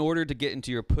 But in order to get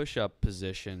into your push-up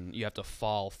position, you have to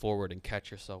fall forward and catch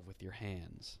yourself with your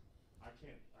hands. I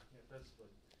can't physically.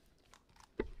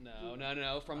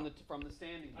 No. From the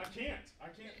standing. I can't.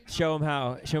 Show him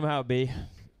how, B.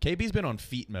 KB's been on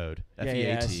feet mode. Yeah, he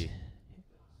has. F-E-A-T.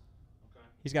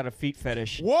 He's got a feet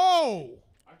fetish. Whoa!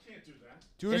 I can't do that.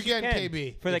 Do it Yes, you again, can.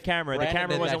 KB. For the camera. The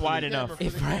camera wasn't wide enough.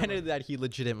 If Brandon did that, he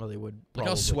legitimately would. Look how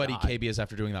probably sweaty die. KB is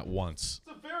after doing that once.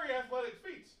 It's a very athletic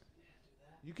feat.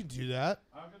 You can do that.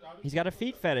 He's got a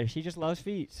feet fetish. He just loves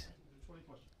feet.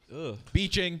 Ugh.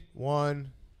 Beaching.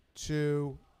 1,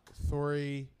 2,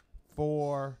 3,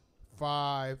 4,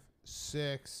 5,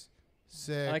 6,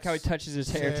 6. I like how he touches his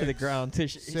hair to the ground to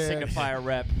signify a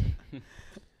rep.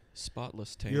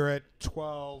 Spotless tape. You're at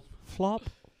 12. Flop.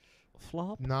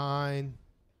 9.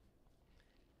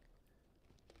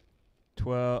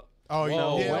 12. Oh,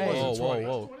 Whoa, yeah, that whoa, wasn't whoa, 20.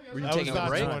 whoa. Were you That taking was a not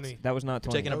break? 20. That was not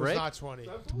 20. Taking a That break? was not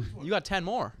 20. You got 10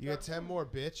 more. You got 10 more,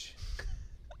 bitch.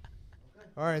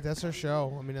 All right, that's our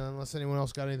show. I mean, unless anyone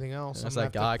else got anything else. Unless I'm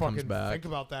that gonna have guy to comes fucking back. Think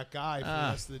about that guy for the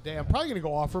rest of the day. I'm probably going to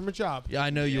go offer him a job. Yeah, I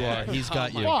know you are. He's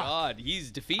got Oh you. my God, he's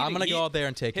defeating. I'm gonna go out there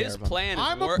and take care his of him. plan.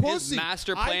 I'm a His pussy.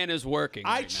 master plan is working.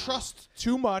 I right now. trust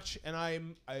too much, and I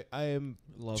am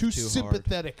Love too too hard.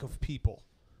 sympathetic of people,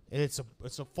 and it's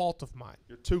a fault of mine.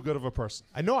 You're too good of a person.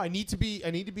 I know I need to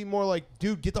be more like,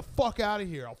 dude, get the fuck out of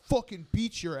here. I'll fucking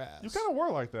beat your ass. You kind of were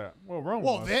like that. Well, Rone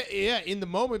Well, was. yeah, in the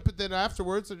moment, but then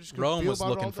afterwards, I just couldn't Rome feel was about it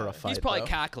looking all for a day. fight. He's probably though.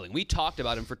 cackling. We talked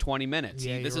about him for 20 minutes.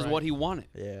 Yeah, This you're is right. what he wanted.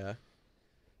 Yeah.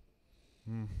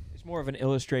 It's more of an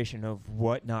illustration of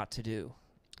what not to do.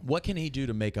 What can he do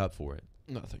to make up for it?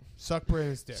 Nothing. Suck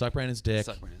Brandon's dick. Suck Brandon's dick.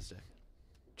 Suck Brandon's dick.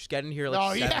 Just get in here at like No,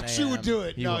 7 he a.m. actually would do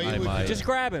it. He No, would- he I would. might. Just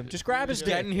grab him. Just grab his Just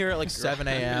dick. get in here at like 7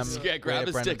 a.m. Yeah, grab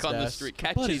his dick on the street.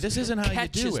 Catch Buddy, his, this isn't how you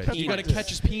catch do his it. You got to penis. catch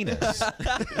his penis.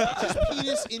 Just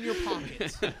penis in your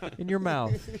pocket. In your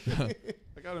mouth.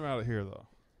 I got him out of here though.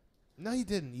 No, you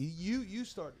didn't. You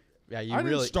started. Yeah, you I didn't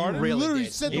really, start you it. really literally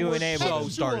did. said You the word enabled so him.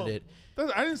 started it.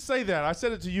 I didn't say that. I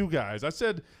said it to you guys. I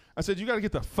said you got to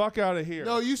get the fuck out of here.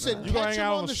 No, you said You go catch hang him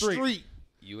out on the street.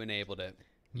 You enabled it.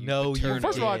 No, you Well,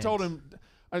 first of all, I didn't. told him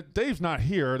Dave's not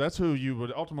here. That's who you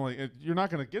would ultimately. You're not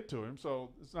going to get to him, so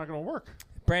it's not going to work.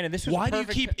 Brandon, this was Why a do you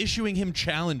perfect keep issuing him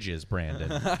challenges, Brandon?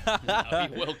 No,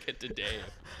 he will get to Dave.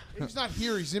 He's not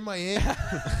here. He's in Miami.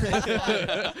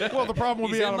 Well, the problem will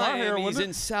He's be in out of our hair. Miami. He's wouldn't in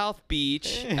it? South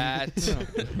Beach at.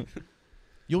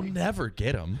 You'll never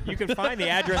get him. You can find the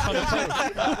address on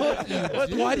the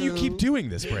post. Why do you keep doing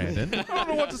this, Brandon? I don't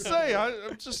know what to say.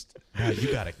 I'm just. Now you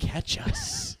got to catch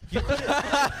us. What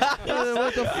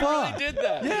the fuck? He did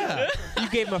that. Yeah. You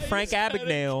gave him a Frank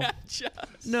Abagnale.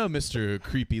 No, Mr.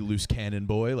 Creepy Loose Cannon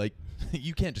Boy. Like,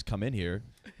 you can't just come in here.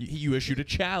 You issued a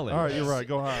challenge. All right, you're right.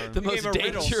 Go hire him. The most gave a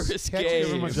riddle. dangerous Catch Give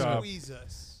him game. a him. job. Squeeze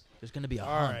us. There's gonna be a All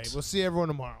hunt. right, we'll see everyone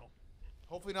tomorrow.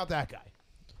 Hopefully not that guy.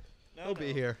 He'll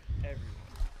be here. Everyone.